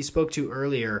on. Like you spoke to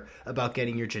earlier about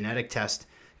getting your genetic test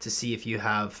to see if you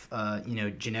have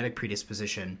genetic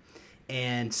predisposition.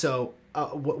 And so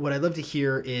what I'd love to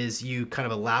hear is you kind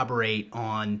of elaborate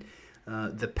on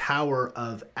the power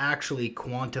of actually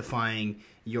quantifying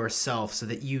yourself so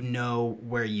that you know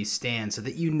where you stand, so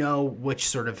that you know which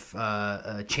sort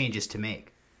of changes to make.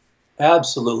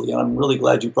 Absolutely. And I'm really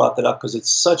glad you brought that up because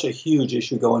it's such a huge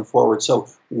issue going forward. So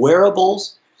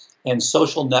wearables and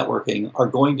social networking are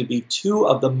going to be two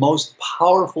of the most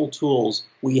powerful tools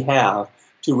we have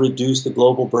to reduce the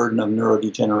global burden of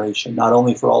neurodegeneration, not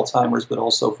only for Alzheimer's, but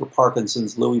also for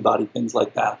Parkinson's, Lewy body, things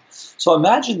like that. So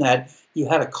imagine that you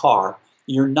had a car.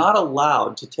 You're not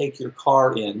allowed to take your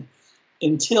car in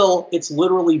until it's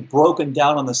literally broken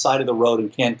down on the side of the road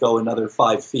and can't go another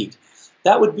 5 feet.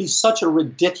 That would be such a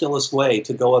ridiculous way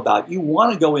to go about. You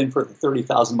want to go in for the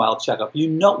 30,000-mile checkup.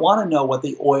 You want to know what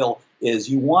the oil is.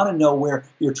 You want to know where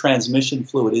your transmission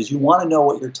fluid is. You want to know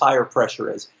what your tire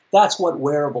pressure is. That's what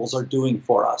wearables are doing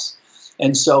for us.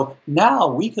 And so now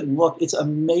we can look. It's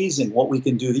amazing what we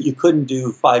can do that you couldn't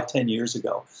do 5, 10 years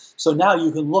ago. So now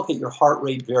you can look at your heart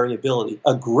rate variability,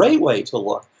 a great way to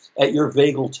look at your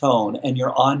vagal tone and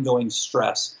your ongoing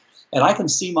stress. And I can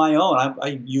see my own.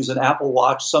 I use an Apple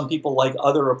Watch. Some people like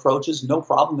other approaches. No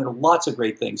problem. There are lots of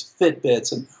great things.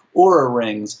 Fitbits and Oura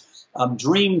Rings.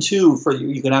 Dream 2 for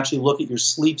you can actually look at your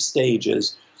sleep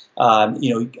stages.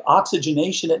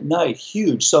 Oxygenation at night,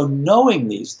 huge. So knowing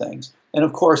these things. And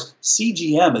of course,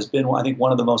 CGM has been, I think,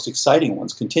 one of the most exciting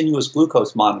ones, continuous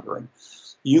glucose monitoring.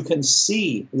 You can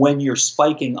see when you're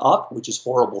spiking up, which is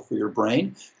horrible for your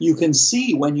brain. You can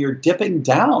see when you're dipping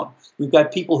down. We've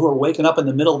got people who are waking up in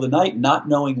the middle of the night not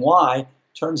knowing why.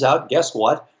 Turns out, guess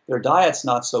what? Their diet's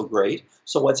not so great.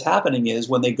 So what's happening is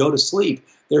when they go to sleep,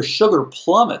 their sugar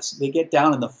plummets. They get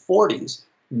down in the 40s.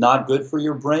 Not good for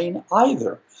your brain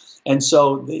either. And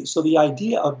so the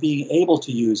idea of being able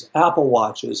to use Apple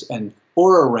Watches and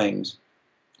Oura Rings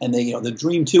and the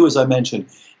Dream 2, as I mentioned,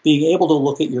 being able to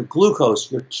look at your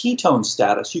glucose, your ketone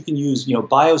status. You can use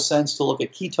Biosense to look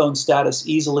at ketone status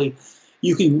easily.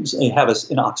 You can have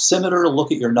an oximeter to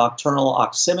look at your nocturnal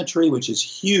oximetry, which is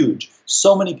huge.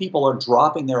 So many people are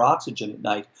dropping their oxygen at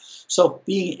night. So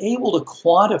being able to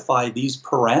quantify these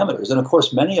parameters, and of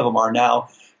course many of them are now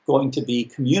going to be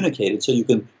communicated. So you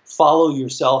can follow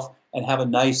yourself and have a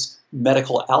nice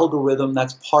medical algorithm.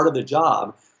 That's part of the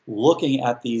job, looking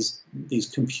at these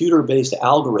computer-based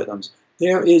algorithms.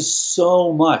 There is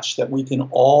so much that we can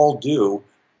all do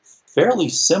fairly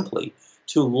simply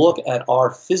to look at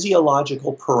our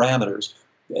physiological parameters.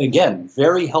 Again,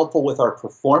 very helpful with our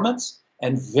performance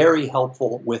and very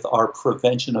helpful with our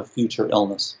prevention of future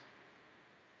illness.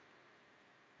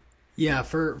 Yeah,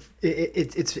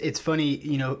 it's funny,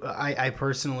 you know, I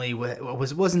personally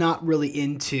was not really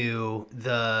into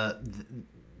the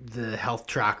health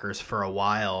trackers for a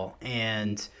while,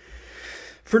 and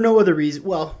for no other reason.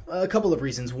 Well, a couple of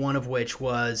reasons. One of which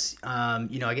was,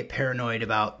 you know, I get paranoid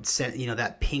about, you know,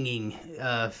 that pinging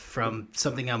from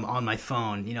something I'm on my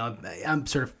phone. You know, I'm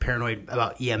sort of paranoid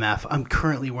about EMF. I'm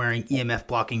currently wearing EMF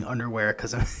blocking underwear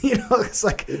because I'm, you know, it's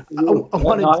like I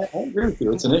agree with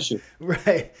you. It's an issue,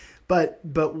 right? But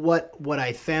what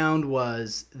I found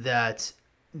was that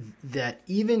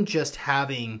even just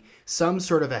having some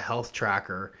sort of a health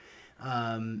tracker,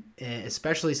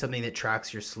 especially something that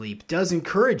tracks your sleep, does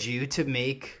encourage you to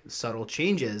make subtle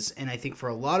changes. And I think for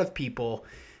a lot of people,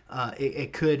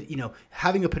 it could, you know,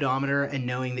 having a pedometer and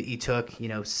knowing that you took, you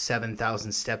know,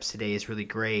 7,000 steps today is really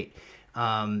great.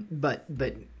 But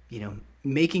you know,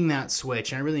 making that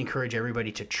switch, and I really encourage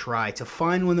everybody to try to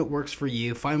find one that works for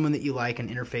you, find one that you like, an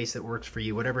interface that works for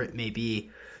you, whatever it may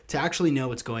be, to actually know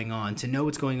what's going on, to know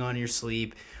what's going on in your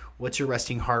sleep, what's your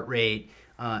resting heart rate,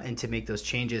 and to make those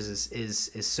changes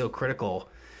is so critical.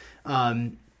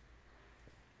 One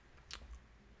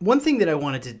thing that I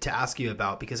wanted to ask you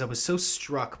about, because I was so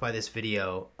struck by this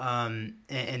video, and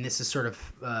this is sort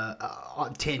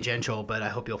of tangential, but I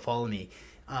hope you'll follow me.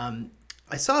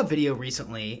 I saw a video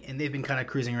recently, and they've been kind of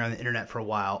cruising around the internet for a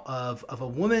while, of a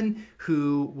woman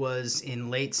who was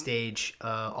in late stage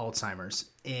Alzheimer's,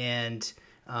 and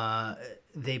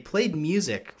they played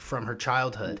music from her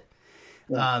childhood.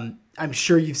 Yeah. I'm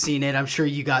sure you've seen it. I'm sure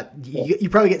you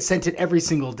probably get sent it every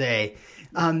single day.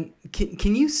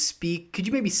 Can you speak? Could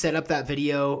you maybe set up that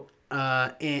video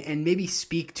and maybe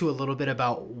speak to a little bit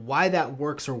about why that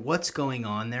works or what's going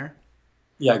on there?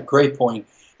 Yeah, great point.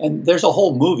 And there's a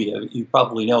whole movie, you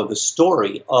probably know, the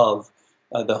story of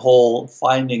the whole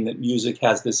finding that music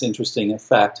has this interesting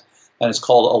effect, and it's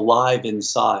called Alive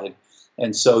Inside.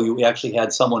 And so we actually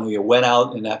had someone who went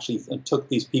out and actually took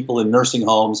these people in nursing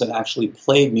homes and actually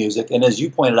played music. And as you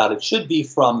pointed out, it should be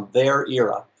from their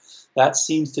era. That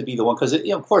seems to be the one, because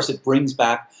of course it brings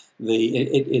back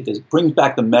it brings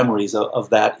back the memories of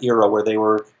that era where they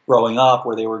were growing up,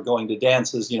 where they were going to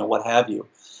dances, you know, what have you.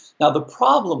 Now, the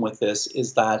problem with this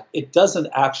is that it doesn't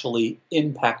actually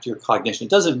impact your cognition. It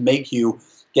doesn't make you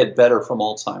get better from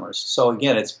Alzheimer's. So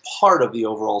again, it's part of the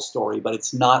overall story, but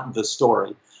it's not the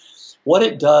story. What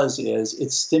it does is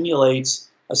it stimulates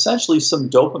essentially some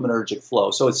dopaminergic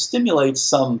flow. So it stimulates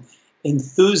some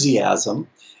enthusiasm,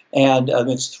 and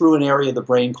it's through an area of the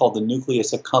brain called the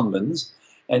nucleus accumbens.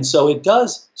 And so it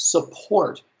does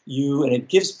support you, and it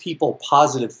gives people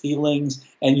positive feelings.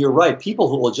 And you're right, people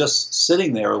who are just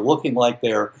sitting there looking like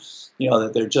they're, you know,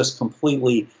 that they're just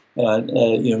completely,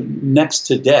 next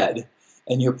to dead,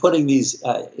 and you're putting these,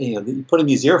 putting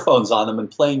these earphones on them and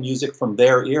playing music from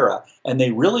their era, and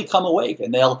they really come awake,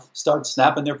 and they'll start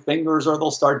snapping their fingers, or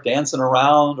they'll start dancing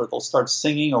around, or they'll start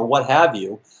singing, or what have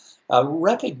you,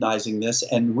 recognizing this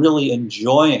and really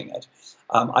enjoying it.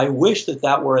 I wish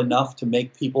that were enough to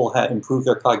make people improve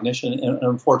their cognition, and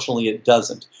unfortunately it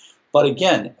doesn't. But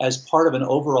again, as part of an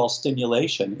overall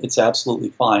stimulation, it's absolutely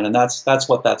fine, and that's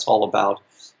what that's all about.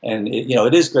 And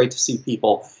it is great to see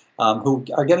people who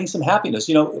are getting some happiness.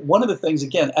 You know, one of the things,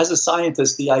 again, as a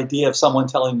scientist, the idea of someone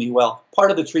telling me, well,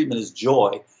 part of the treatment is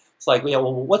joy. It's like, yeah,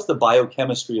 well, what's the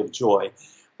biochemistry of joy?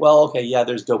 Well, okay, yeah,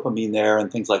 there's dopamine there and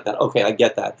things like that. Okay, I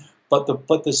get that.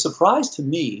 But the surprise to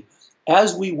me,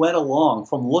 as we went along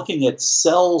from looking at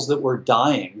cells that were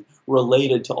dying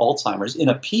related to Alzheimer's in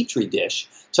a petri dish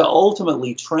to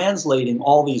ultimately translating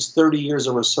all these 30 years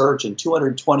of research and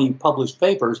 220 published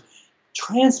papers,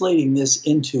 translating this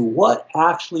into what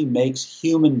actually makes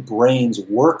human brains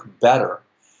work better.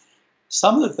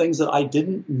 Some of the things that I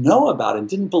didn't know about and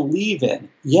didn't believe in.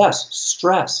 Yes,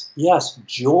 stress. Yes,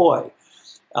 joy.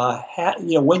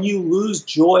 When you lose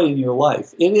joy in your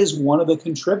life, it is one of the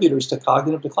contributors to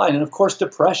cognitive decline. And of course,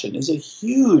 depression is a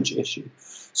huge issue.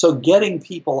 So getting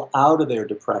people out of their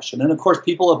depression. And of course,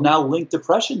 people have now linked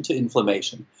depression to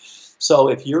inflammation. So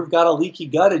if you've got a leaky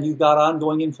gut and you've got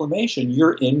ongoing inflammation,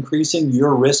 you're increasing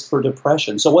your risk for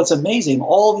depression. So what's amazing,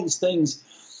 all these things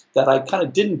that I kind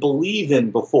of didn't believe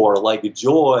in before, like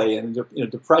joy and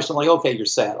depression. Like, okay, you're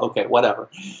sad. Okay, whatever.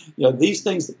 These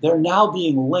things, they're now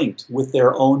being linked with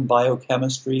their own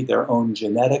biochemistry, their own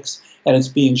genetics, and it's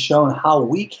being shown how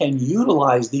we can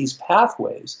utilize these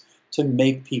pathways to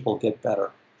make people get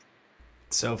better.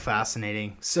 So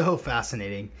fascinating. So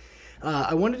fascinating.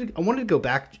 I wanted to go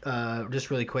back just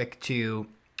really quick to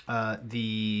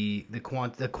the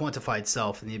quantified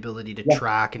self and the ability to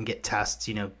track and get tests.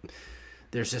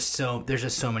 There's just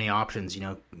so many options.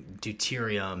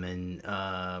 Deuterium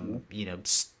and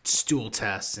stool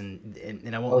tests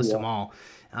and I won't list them all.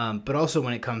 But also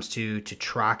when it comes to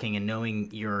tracking and knowing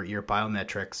your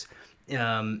biometrics.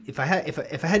 If I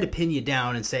had to pin you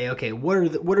down and say, okay, what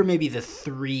are maybe the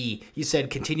three? You said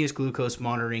continuous glucose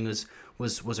monitoring was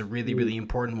a really, really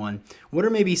important one. What are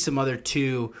maybe some other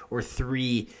 2 or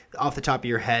 3 off the top of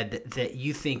your head that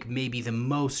you think may be the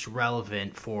most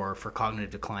relevant for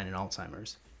cognitive decline in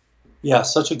Alzheimer's? Yeah,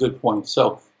 such a good point.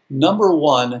 So number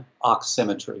 1,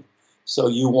 oximetry. So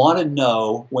you want to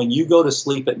know when you go to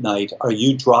sleep at night, are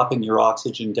you dropping your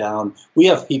oxygen down? We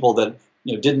have people that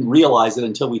didn't realize it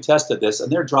until we tested this,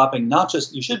 and they're dropping not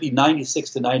just, you should be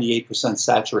 96 to 98%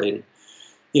 saturated.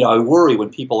 I worry when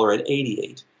people are at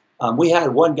 88. We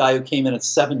had one guy who came in at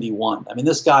 71. I mean,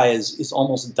 this guy is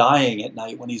almost dying at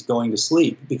night when he's going to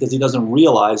sleep because he doesn't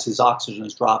realize his oxygen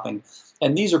is dropping.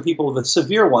 And these are people with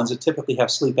severe ones that typically have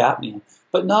sleep apnea,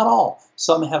 but not all.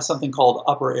 Some have something called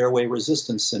upper airway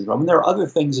resistance syndrome, and there are other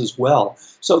things as well.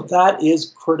 So that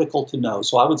is critical to know.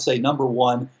 So I would say number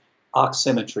 1,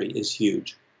 oximetry is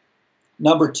huge.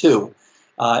 Number 2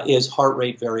 is heart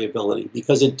rate variability,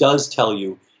 because it does tell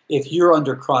you if you're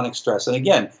under chronic stress. And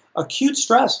again, acute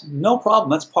stress, no problem.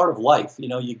 That's part of life.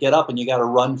 You get up and you got to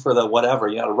run for the whatever.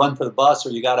 You got to run for the bus, or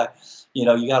you got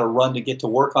to run to get to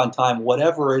work on time,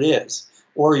 whatever it is.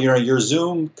 Or your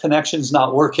Zoom connection's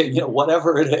not working,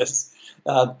 whatever it is,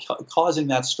 causing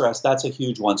that stress. That's a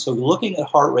huge one. So looking at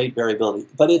heart rate variability,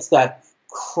 but it's that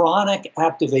chronic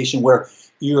activation where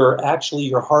your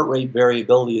heart rate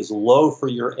variability is low for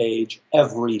your age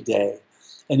every day.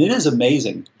 And it is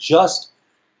amazing. Just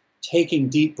taking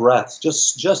deep breaths,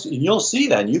 and you'll see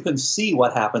then, you can see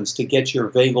what happens to get your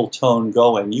vagal tone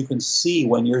going. You can see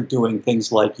when you're doing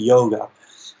things like yoga.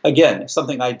 Again,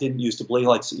 something I didn't used to believe,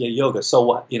 like yoga, so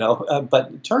what,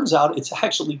 but it turns out it's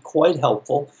actually quite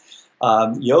helpful.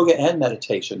 Yoga and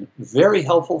meditation, very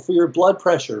helpful for your blood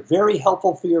pressure, very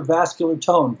helpful for your vascular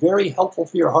tone, very helpful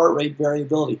for your heart rate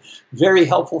variability, very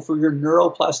helpful for your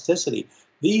neuroplasticity.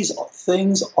 These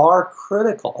things are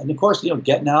critical. And of course,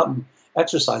 getting out and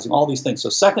exercising, all these things. So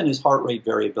second is heart rate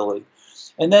variability.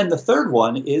 And then the third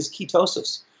one is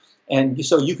ketosis. And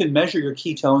so you can measure your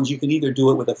ketones. You can either do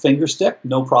it with a finger stick,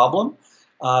 no problem,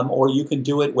 or you can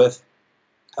do it with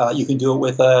a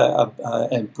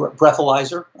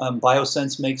breathalyzer.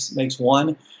 Biosense makes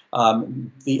one.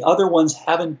 The other ones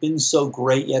haven't been so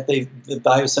great yet. The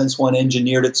Biosense one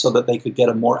engineered it so that they could get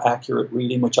a more accurate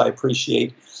reading, which I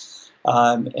appreciate.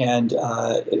 And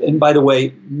by the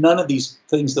way, none of these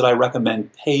things that I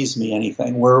recommend pays me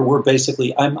anything. We're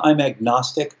basically, I'm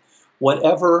agnostic.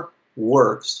 Whatever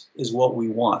works is what we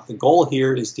want. The goal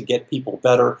here is to get people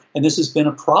better. And this has been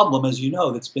a problem, as you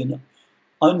know, that's been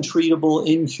untreatable,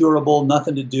 incurable,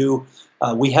 nothing to do.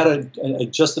 We had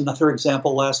just another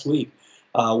example last week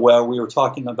where we were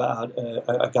talking about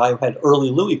a guy who had early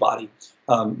Lewy body.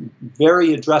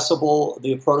 Very addressable.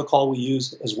 The protocol we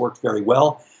use has worked very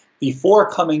well. Before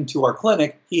coming to our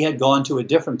clinic, he had gone to a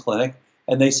different clinic,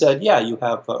 and they said, yeah, you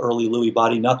have early Lewy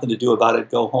body, nothing to do about it,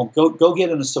 go home. Go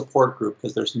get in a support group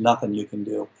because there's nothing you can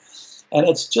do. And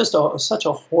it's just such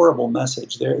a horrible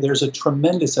message. There's a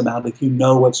tremendous amount if you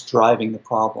know what's driving the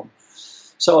problem.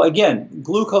 So again,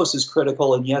 glucose is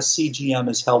critical, and yes, CGM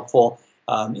is helpful.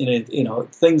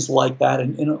 Things like that,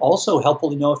 and also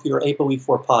helpful to know if you're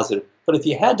ApoE4 positive. But if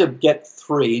you had to get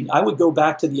 3, I would go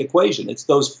back to the equation. It's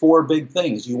those 4 big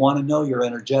things. You want to know your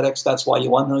energetics. That's why you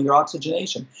want to know your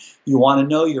oxygenation. You want to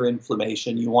know your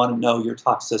inflammation. You want to know your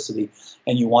toxicity,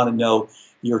 and you want to know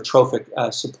your trophic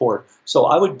support. So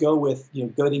I would go with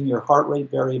getting your heart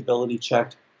rate variability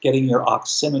checked, getting your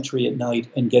oximetry at night,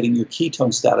 and getting your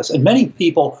ketone status. And many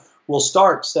people will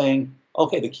start saying,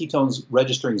 okay, the ketone's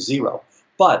registering 0.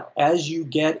 But as you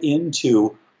get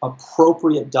into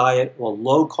appropriate diet, or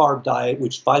low-carb diet,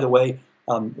 which, by the way,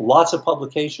 lots of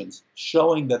publications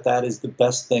showing that is the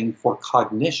best thing for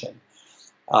cognition.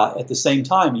 At the same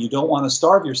time, you don't want to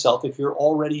starve yourself if you're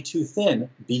already too thin.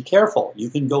 Be careful. You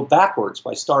can go backwards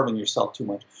by starving yourself too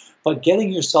much. But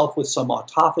getting yourself with some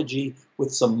autophagy,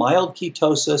 with some mild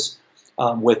ketosis,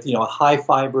 with a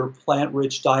high-fiber,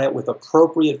 plant-rich diet with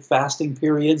appropriate fasting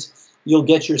periods, you'll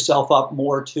get yourself up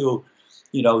more to,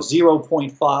 zero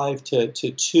point 0.5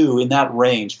 to 2 in that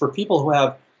range. For people who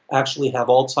actually have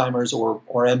Alzheimer's or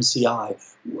MCI,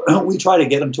 we try to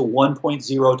get them to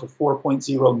 1.0 to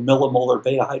 4.0 millimolar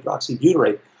beta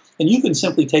hydroxybutyrate. And you can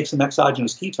simply take some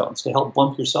exogenous ketones to help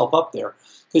bump yourself up there.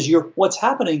 Because what's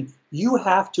happening, you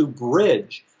have to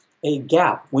bridge a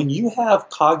gap. When you have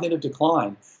cognitive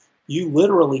decline, you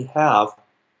literally have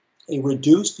a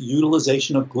reduced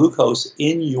utilization of glucose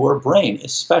in your brain,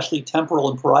 especially temporal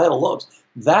and parietal lobes.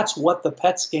 That's what the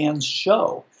PET scans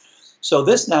show. So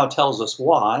this now tells us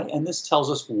why, and this tells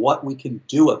us what we can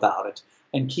do about it.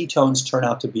 And ketones turn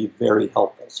out to be very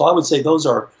helpful. So I would say those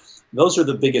are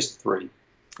the biggest three.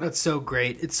 That's so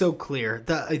great. It's so clear.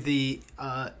 The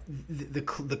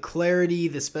clarity,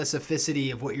 the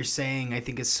specificity of what you're saying, I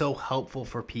think is so helpful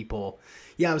for people.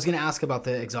 Yeah, I was going to ask about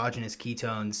the exogenous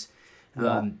ketones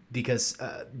because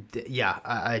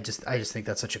I just think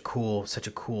that's such a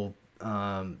cool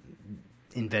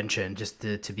invention, just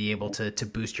to be able to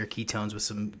boost your ketones with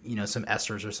some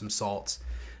esters or some salts.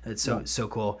 It's so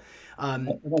cool. And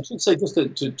I should say, just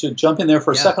to jump in there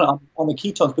for a second on the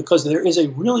ketones, because there is a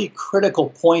really critical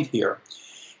point here.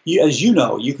 As you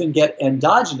know, you can get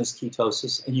endogenous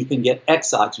ketosis and you can get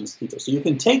exogenous ketosis. So you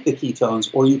can take the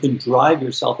ketones or you can drive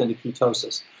yourself into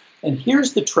ketosis. And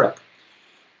here's the trick.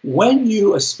 When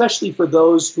you, especially for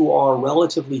those who are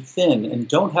relatively thin and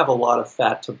don't have a lot of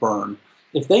fat to burn,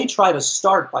 if they try to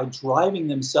start by driving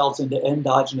themselves into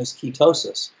endogenous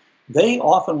ketosis, they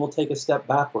often will take a step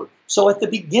backward. So at the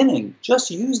beginning, just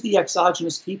use the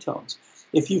exogenous ketones.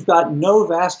 If you've got no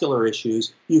vascular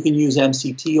issues, you can use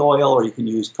MCT oil or you can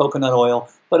use coconut oil.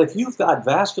 But if you've got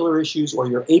vascular issues or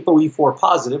you're ApoE4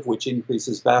 positive, which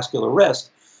increases vascular risk,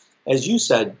 as you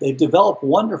said, they've developed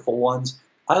wonderful ones.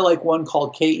 I like one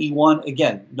called KE1.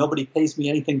 Again, nobody pays me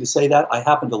anything to say that. I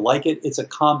happen to like it. It's a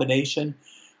combination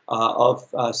of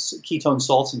ketone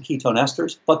salts and ketone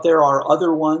esters. But there are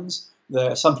other ones.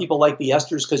 Some people like the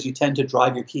esters because you tend to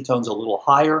drive your ketones a little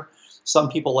higher. Some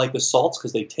people like the salts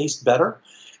because they taste better.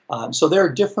 So there are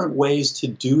different ways to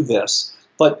do this.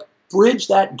 But bridge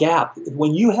that gap.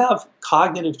 When you have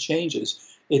cognitive changes,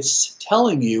 it's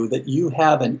telling you that you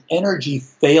have an energy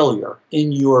failure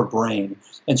in your brain.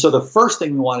 And so the first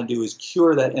thing we want to do is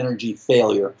cure that energy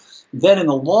failure. Then in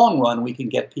the long run, we can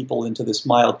get people into this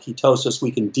mild ketosis.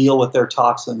 We can deal with their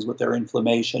toxins, with their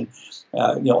inflammation,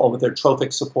 with their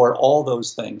trophic support, all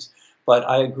those things. But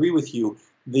I agree with you.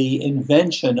 The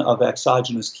invention of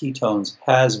exogenous ketones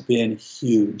has been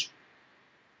huge.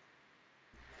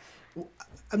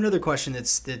 Another question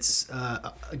that's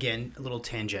again a little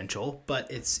tangential, but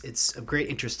it's of great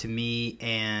interest to me,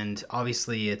 and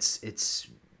obviously it's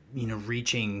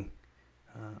reaching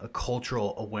a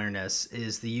cultural awareness,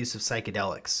 is the use of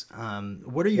psychedelics.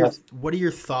 What are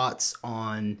your thoughts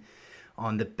on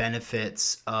the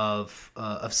benefits of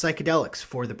psychedelics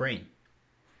for the brain?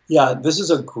 Yeah, this is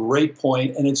a great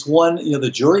point, and it's one, the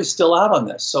jury's still out on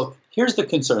this. So here's the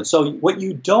concern. So what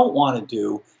you don't want to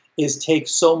do is take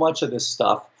so much of this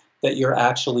stuff that you're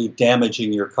actually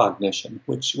damaging your cognition,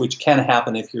 which can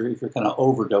happen if you're kind of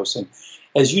overdosing.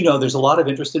 As you know, there's a lot of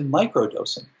interest in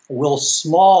microdosing. Will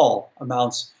small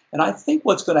amounts, and I think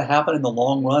what's going to happen in the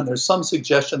long run, there's some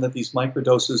suggestion that these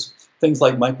microdoses, things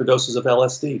like microdoses of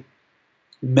LSD,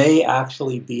 may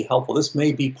actually be helpful. This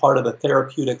may be part of a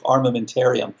therapeutic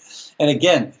armamentarium. And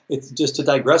again, it's just to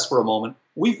digress for a moment.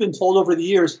 We've been told over the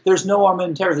years, there's no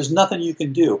armamentarium, there's nothing you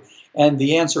can do. And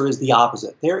the answer is the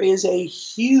opposite. There is a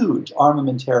huge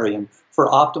armamentarium for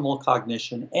optimal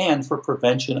cognition and for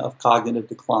prevention of cognitive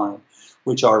decline,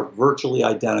 which are virtually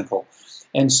identical.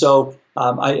 And so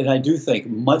I do think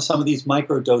some of these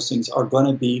microdosings are going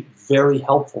to be very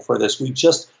helpful for this.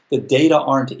 The data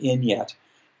aren't in yet.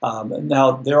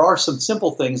 Now, there are some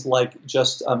simple things like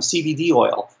just CBD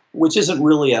oil, which isn't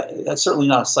really that's certainly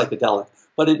not a psychedelic,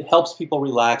 but it helps people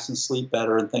relax and sleep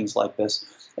better and things like this.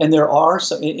 And there's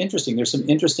some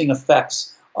interesting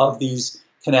effects of these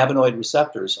cannabinoid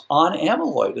receptors on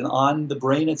amyloid and on the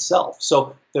brain itself.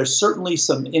 So there's certainly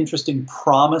some interesting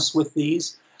promise with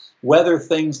these. Whether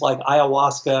things like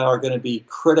ayahuasca are going to be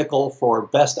critical for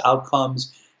best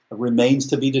outcomes remains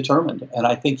to be determined. And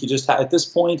I think you just at this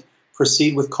point,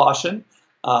 proceed with caution,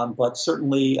 but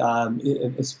certainly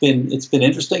it's been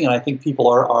interesting, and I think people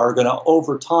are going to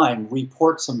over time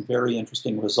report some very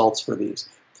interesting results for these.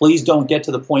 Please don't get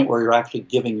to the point where you're actually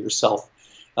giving yourself,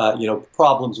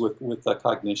 problems with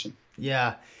cognition.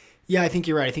 Yeah, Yeah, I think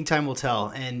you're right. I think time will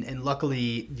tell, and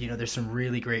luckily, there's some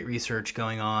really great research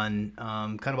going on,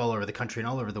 kind of all over the country and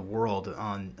all over the world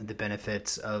on the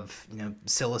benefits of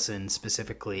psilocin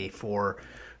specifically for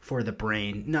the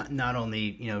brain. Not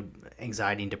only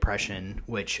anxiety and depression,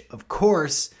 which of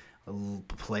course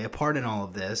play a part in all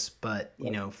of this, but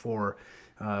for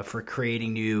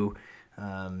creating new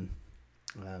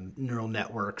neural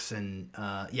networks, and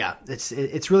yeah,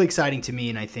 it's really exciting to me,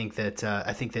 and I think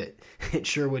that it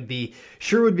sure would be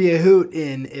a hoot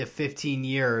in if 15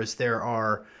 years there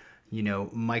are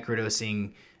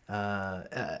microdosing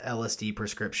LSD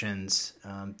prescriptions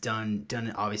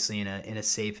done obviously in a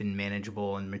safe and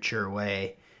manageable and mature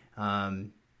way.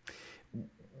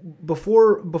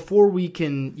 Before we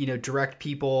can direct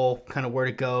people kind of where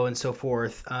to go and so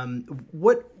forth,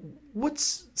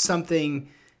 what's something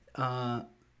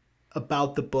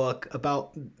about the book,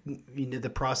 about the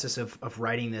process of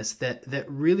writing this that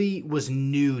really was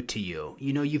new to you?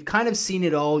 You've kind of seen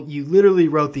it all. You literally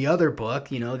wrote the other book,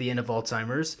 The End of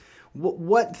Alzheimer's.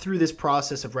 What through this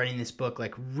process of writing this book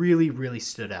really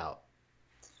stood out?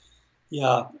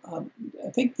 Yeah, I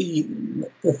think the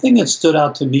thing that stood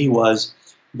out to me was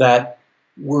that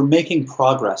we're making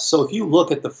progress. So if you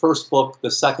look at the first book, the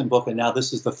second book, and now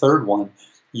this is the third one,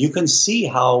 you can see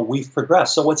how we've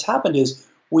progressed. So what's happened is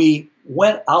we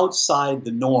went outside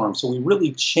the norm. So we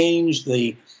really changed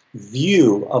the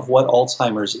view of what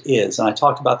Alzheimer's is. And I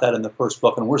talked about that in the first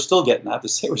book, and we're still getting that.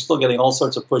 We're still getting all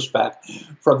sorts of pushback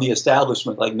from the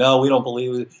establishment. Like, no, we don't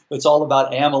believe it. It's all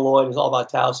about amyloid. It's all about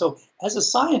tau. So as a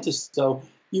scientist, though,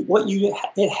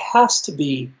 it has to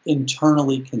be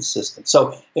internally consistent.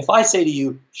 So if I say to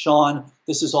you, Sean,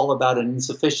 this is all about an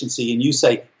insufficiency, and you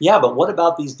say, yeah, but what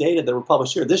about these data that were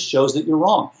published here? This shows that you're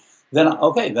wrong. Then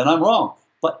I'm wrong.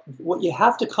 But what you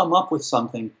have to come up with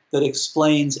something that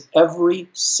explains every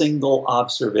single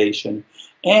observation,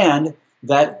 and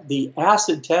that the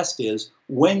acid test is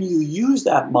when you use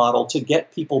that model to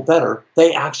get people better,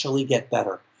 they actually get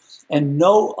better. And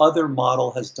no other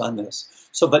model has done this.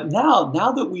 So, but now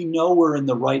that we know we're in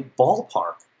the right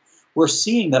ballpark, we're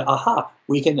seeing that,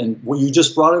 we can, and you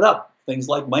just brought it up, things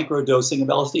like microdosing of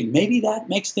LSD. Maybe that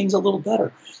makes things a little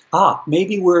better.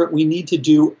 Maybe we need to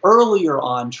do earlier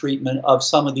on treatment of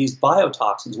some of these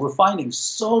biotoxins. We're finding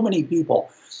so many people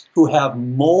who have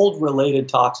mold-related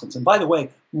toxins. And by the way,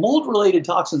 mold-related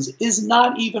toxins is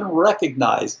not even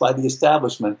recognized by the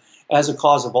establishment as a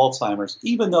cause of Alzheimer's,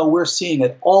 even though we're seeing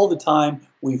it all the time.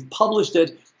 We've published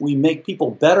it. We make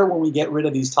people better when we get rid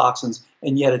of these toxins,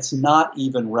 and yet it's not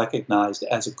even recognized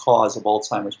as a cause of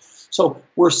Alzheimer's. So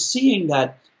we're seeing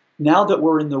that now that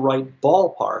we're in the right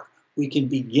ballpark, we can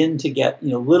begin to get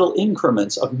little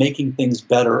increments of making things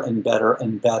better and better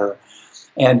and better.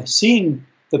 And seeing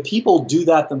the people do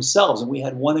that themselves. And we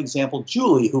had one example,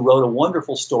 Julie, who wrote a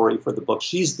wonderful story for the book.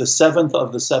 She's the seventh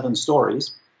of the 7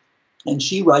 stories. And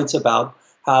she writes about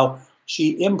how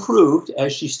she improved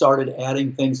as she started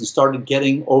adding things and started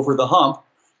getting over the hump.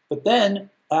 But then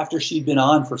after she'd been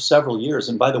on for several years,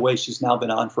 and by the way, she's now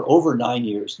been on for over 9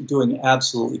 years, doing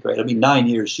absolutely great. 9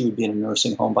 years, she would be in a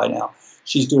nursing home by now.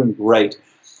 She's doing great.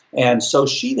 And so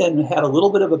she then had a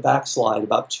little bit of a backslide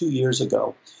about 2 years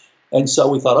ago. And so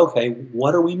we thought, okay,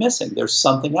 what are we missing? There's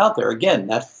something out there. Again,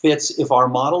 that fits. If our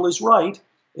model is right,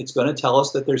 it's going to tell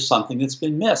us that there's something that's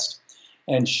been missed.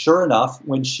 And sure enough,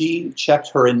 when she checked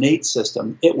her innate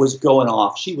system, it was going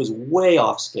off. She was way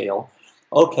off scale.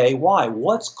 Okay, why?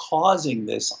 What's causing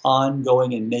this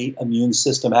ongoing innate immune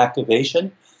system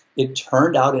activation? It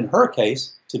turned out in her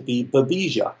case to be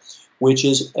Babesia, which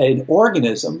is an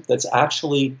organism that's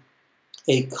actually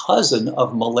a cousin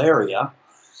of malaria.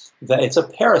 That it's a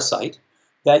parasite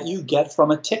that you get from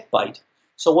a tick bite.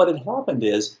 So what had happened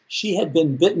is she had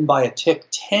been bitten by a tick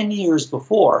 10 years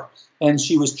before, and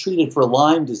she was treated for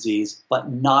Lyme disease,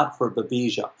 but not for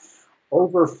Babesia.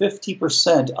 Over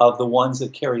 50% of the ones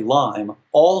that carry Lyme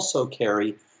also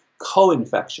carry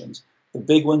co-infections. The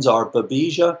big ones are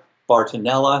Babesia,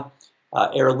 Bartonella,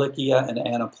 Ehrlichia, and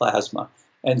Anaplasma.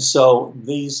 And so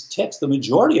these ticks, the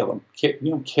majority of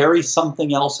them, carry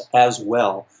something else as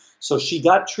well. So she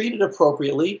got treated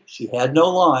appropriately. She had no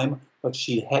Lyme, but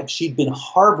she'd been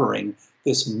harboring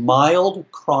this mild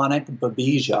chronic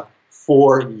Babesia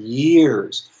for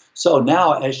years. So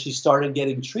now as she started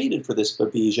getting treated for this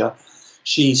Babesia,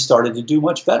 she started to do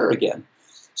much better again.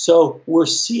 So we're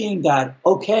seeing that,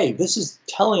 okay, this is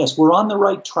telling us we're on the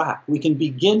right track. We can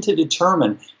begin to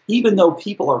determine, even though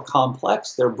people are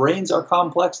complex, their brains are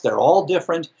complex, they're all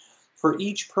different, for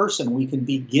each person, we can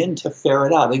begin to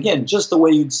ferret out. Again, just the way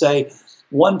you'd say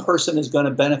one person is going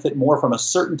to benefit more from a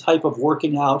certain type of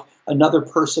working out, another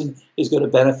person is going to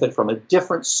benefit from a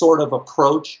different sort of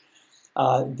approach.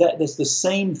 That's the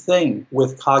same thing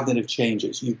with cognitive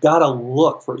changes. You've got to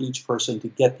look for each person to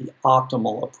get the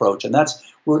optimal approach. And that's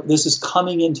where this is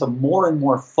coming into more and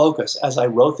more focus. As I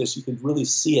wrote this, you could really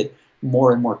see it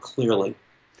more and more clearly.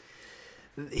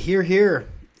 Here, here.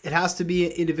 It has to be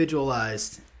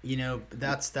individualized.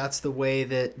 That's the way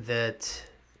that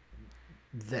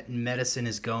medicine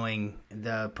is going,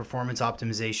 the performance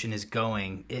optimization is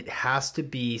going. It has to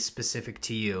be specific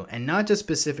to you, and not just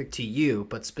specific to you,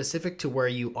 but specific to where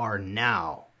you are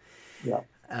now. Yeah.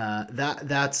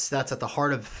 That's at the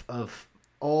heart of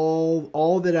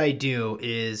all that I do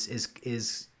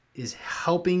is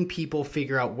helping people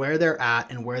figure out where they're at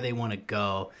and where they want to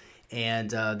go. And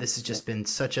this has just been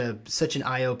such an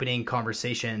eye-opening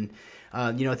conversation.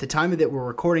 At the time that we're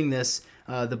recording this,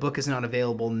 the book is not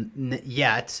available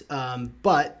yet.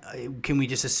 But can we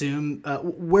just assume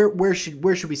where should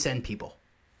we send people?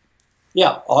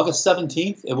 Yeah, August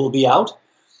 17th it will be out,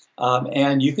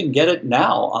 and you can get it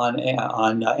now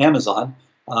on Amazon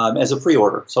as a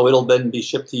pre-order. So it'll then be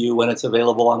shipped to you when it's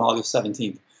available on August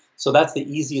 17th. So that's the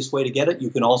easiest way to get it. You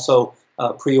can also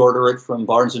pre-order it from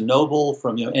Barnes & Noble,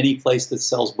 from any place that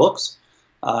sells books,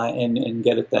 and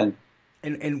get it then.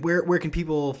 And where can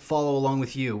people follow along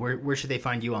with you? Where should they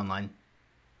find you online?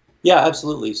 Yeah,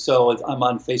 absolutely. So I'm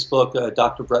on Facebook,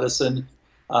 Dr. Bredesen,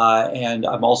 and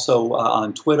I'm also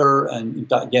on Twitter, and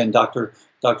again, Dr.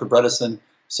 Bredesen.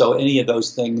 So any of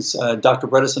those things,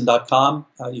 drbredesen.com,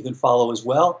 you can follow as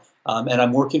well. And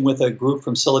I'm working with a group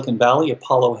from Silicon Valley,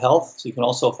 Apollo Health. So you can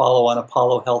also follow on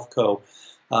Apollo Health Co.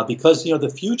 Because the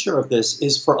future of this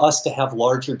is for us to have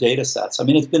larger data sets. I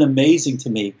mean, it's been amazing to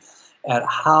me at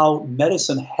how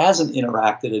medicine hasn't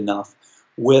interacted enough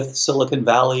with Silicon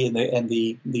Valley and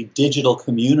the digital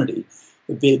community,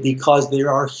 because there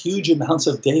are huge amounts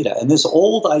of data. And this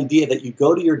old idea that you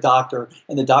go to your doctor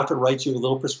and the doctor writes you a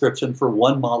little prescription for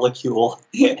one molecule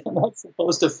and that's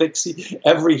supposed to fix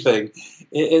everything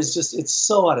it's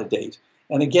so out of date.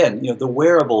 And again, the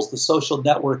wearables, the social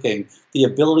networking, the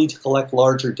ability to collect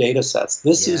larger data sets.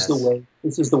 This is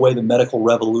the way the medical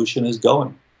revolution is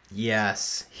going.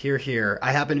 Yes, here.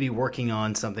 I happen to be working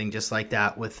on something just like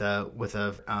that with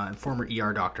a former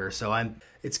ER doctor. So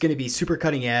it's going to be super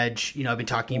cutting edge. I've been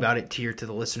talking about it to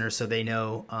the listeners so they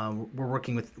know we're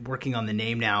working on the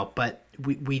name now. But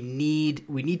we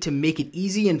need to make it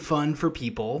easy and fun for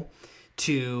people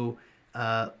to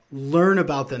learn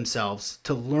about themselves,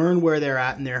 to learn where they're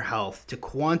at in their health, to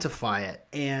quantify it,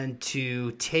 and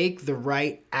to take the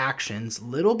right actions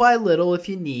little by little if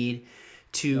you need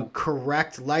to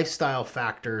correct lifestyle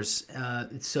factors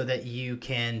so that you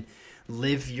can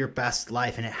live your best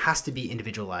life. And it has to be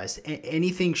individualized.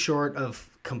 Anything short of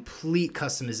complete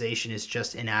customization is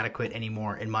just inadequate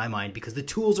anymore in my mind, because the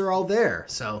tools are all there.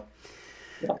 So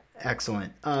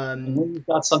excellent. And when you've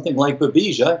got something like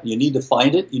Babesia, you need to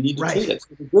find it, you need to treat it.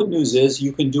 So the good news is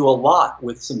you can do a lot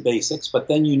with some basics, but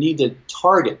then you need to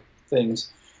target things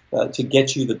to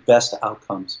get you the best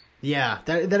outcomes. Yeah,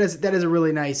 that is a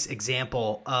really nice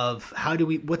example of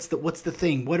what's the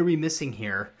thing? What are we missing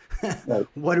here? Right.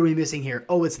 What are we missing here?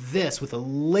 Oh, it's this with a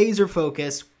laser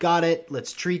focus. Got it.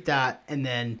 Let's treat that, and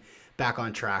then back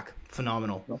on track.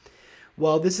 Phenomenal. Right.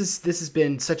 Well, this has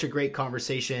been such a great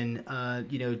conversation.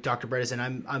 Dr.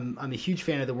 Bredesen, I'm a huge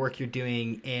fan of the work you're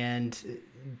doing, and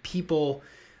people.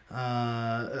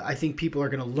 I think people are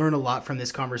going to learn a lot from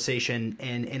this conversation,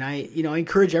 and I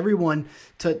encourage everyone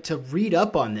to read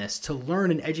up on this, to learn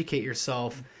and educate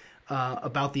yourself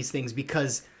about these things,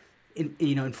 because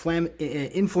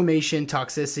inflammation,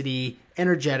 toxicity,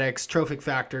 energetics, trophic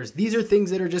factors, these are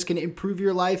things that are just going to improve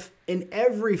your life in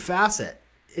every facet.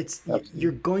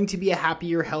 You're going to be a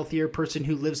happier, healthier person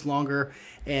who lives longer,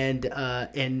 and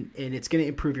it's going to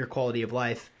improve your quality of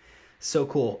life. So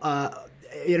cool.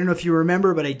 I don't know if you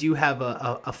remember, but I do have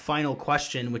a final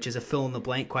question, which is a fill in the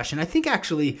blank question. I think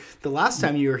actually the last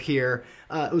time you were here,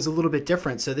 it was a little bit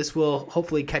different. So this will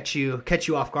hopefully catch you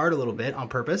off guard a little bit on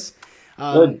purpose.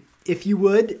 If you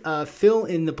would fill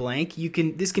in the blank,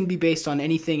 this can be based on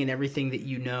anything and everything that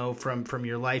you know from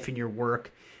your life and your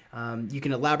work. You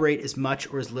can elaborate as much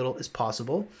or as little as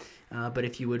possible. But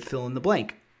if you would fill in the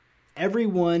blank,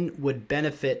 everyone would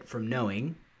benefit from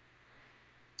knowing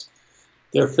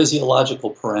their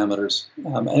physiological parameters.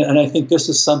 And I think this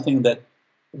is something that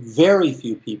very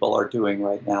few people are doing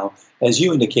right now. As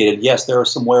you indicated, yes, there are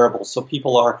some wearables. So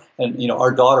people are, and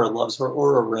our daughter loves her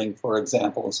Oura Ring, for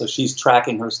example, and so she's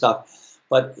tracking her stuff.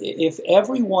 But if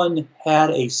everyone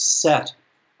had a set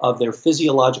of their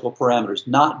physiological parameters,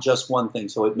 not just one thing,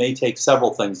 so it may take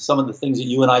several things, some of the things that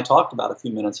you and I talked about a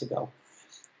few minutes ago,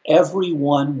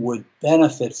 everyone would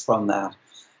benefit from that,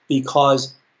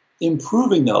 because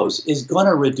improving those is going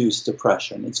to reduce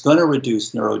depression. It's going to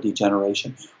reduce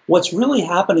neurodegeneration. What's really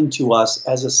happening to us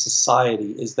as a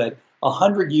society is that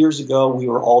 100 years ago, we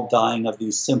were all dying of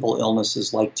these simple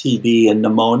illnesses like TB and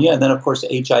pneumonia, and then, of course,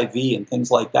 HIV and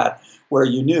things like that, where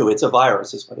you knew it's a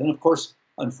virus. And, of course,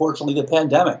 unfortunately, the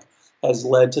pandemic has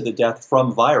led to the death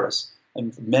from virus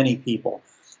in many people.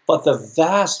 But the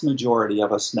vast majority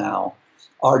of us now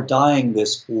are dying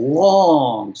this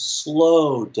long,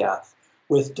 slow death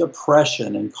with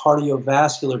depression and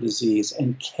cardiovascular disease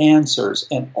and cancers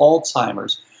and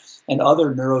Alzheimer's and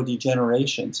other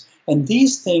neurodegenerations. And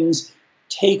these things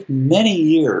take many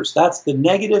years. That's the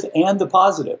negative and the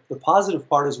positive. The positive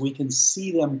part is we can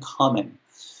see them coming.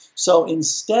 So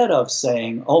instead of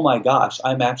saying, oh my gosh,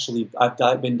 I've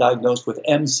been diagnosed with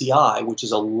MCI, which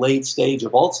is a late stage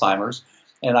of Alzheimer's,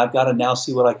 and I've got to now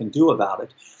see what I can do about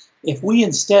it. If we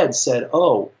instead said,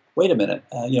 oh, wait a minute,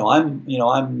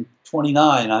 I'm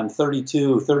 29, I'm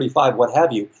 32, 35, what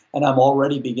have you, and I'm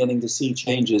already beginning to see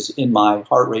changes in my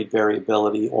heart rate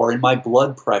variability or in my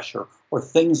blood pressure or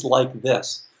things like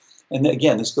this. And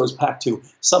again, this goes back to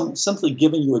simply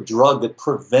giving you a drug that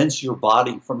prevents your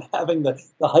body from having the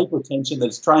hypertension that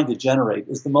it's trying to generate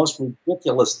is the most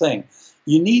ridiculous thing.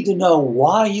 You need to know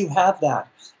why you have that,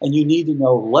 and you need to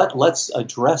know let's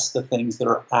address the things that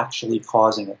are actually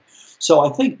causing it. So I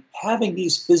think having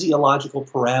these physiological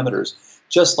parameters,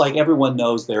 just like everyone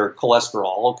knows their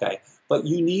cholesterol, okay, but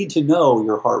you need to know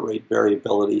your heart rate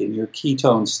variability and your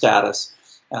ketone status,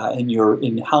 and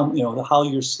how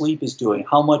your sleep is doing,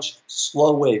 how much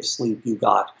slow wave sleep you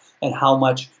got, and how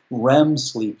much REM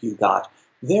sleep you got.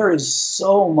 There is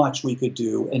so much we could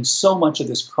do, and so much of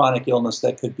this chronic illness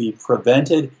that could be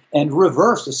prevented and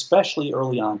reversed, especially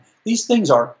early on. These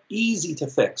things are easy to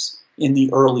fix in the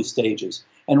early stages.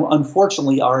 And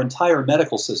unfortunately, our entire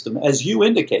medical system, as you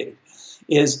indicated,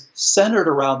 is centered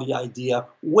around the idea,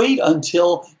 wait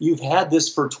until you've had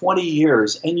this for 20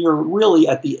 years and you're really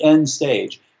at the end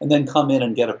stage, and then come in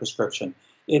and get a prescription.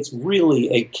 It's really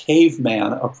a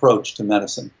caveman approach to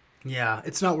medicine. Yeah,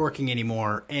 it's not working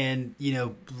anymore. And,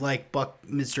 like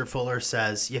Buckminster Fuller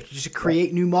says, you have to just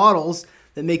create new models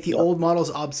that make the old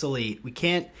models obsolete.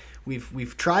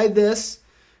 We've tried this,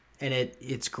 and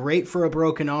it's great for a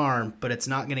broken arm, but it's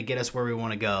not going to get us where we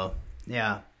want to go.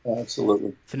 Yeah.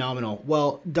 Absolutely. Phenomenal.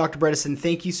 Well, Dr. Bredesen,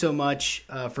 thank you so much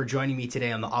for joining me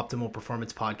today on the Optimal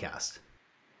Performance Podcast.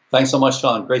 Thanks so much,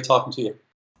 Sean. Great talking to you.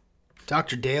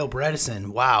 Dr. Dale Bredesen.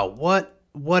 Wow.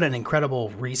 What an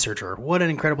incredible researcher. What an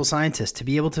incredible scientist to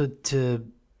be able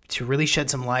to really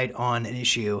shed some light on an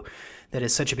issue that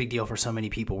is such a big deal for so many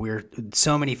people.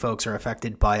 So many folks are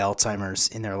affected by Alzheimer's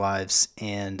in their lives,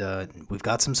 and we've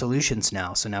got some solutions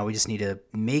now. So now we just need to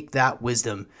make that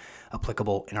wisdom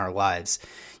applicable in our lives.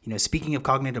 Speaking of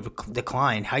cognitive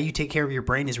decline, how you take care of your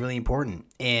brain is really important.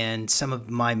 And some of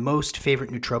my most favorite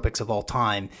nootropics of all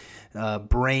time,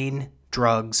 brain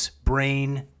drugs,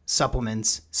 brain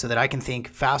supplements, so that I can think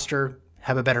faster,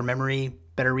 have a better memory,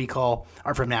 better recall,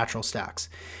 are from Natural Stacks.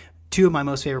 Two of my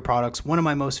most favorite products. One of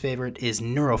my most favorite is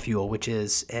NeuroFuel, which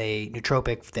is a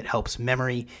nootropic that helps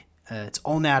memory. It's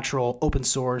all natural, open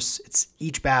source.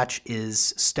 Each batch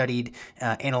is studied,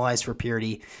 analyzed for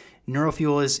purity.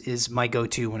 NeuroFuel is my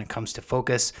go-to when it comes to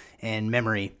focus and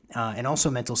memory, and also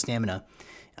mental stamina.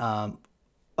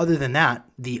 Other than that,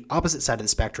 the opposite side of the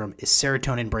spectrum is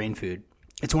Serotonin Brain Food.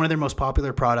 It's one of their most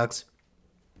popular products,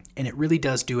 and it really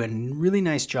does do a really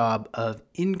nice job of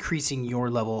increasing your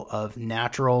level of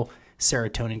natural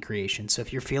serotonin creation. So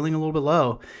if you're feeling a little bit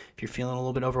low, if you're feeling a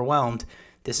little bit overwhelmed,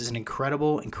 this is an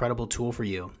incredible, incredible tool for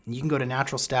you. You can go to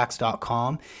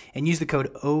naturalstacks.com and use the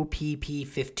code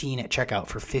OPP15 at checkout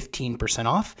for 15%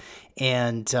 off,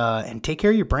 and take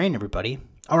care of your brain, everybody.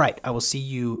 All right, I will see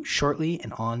you shortly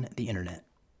and on the internet.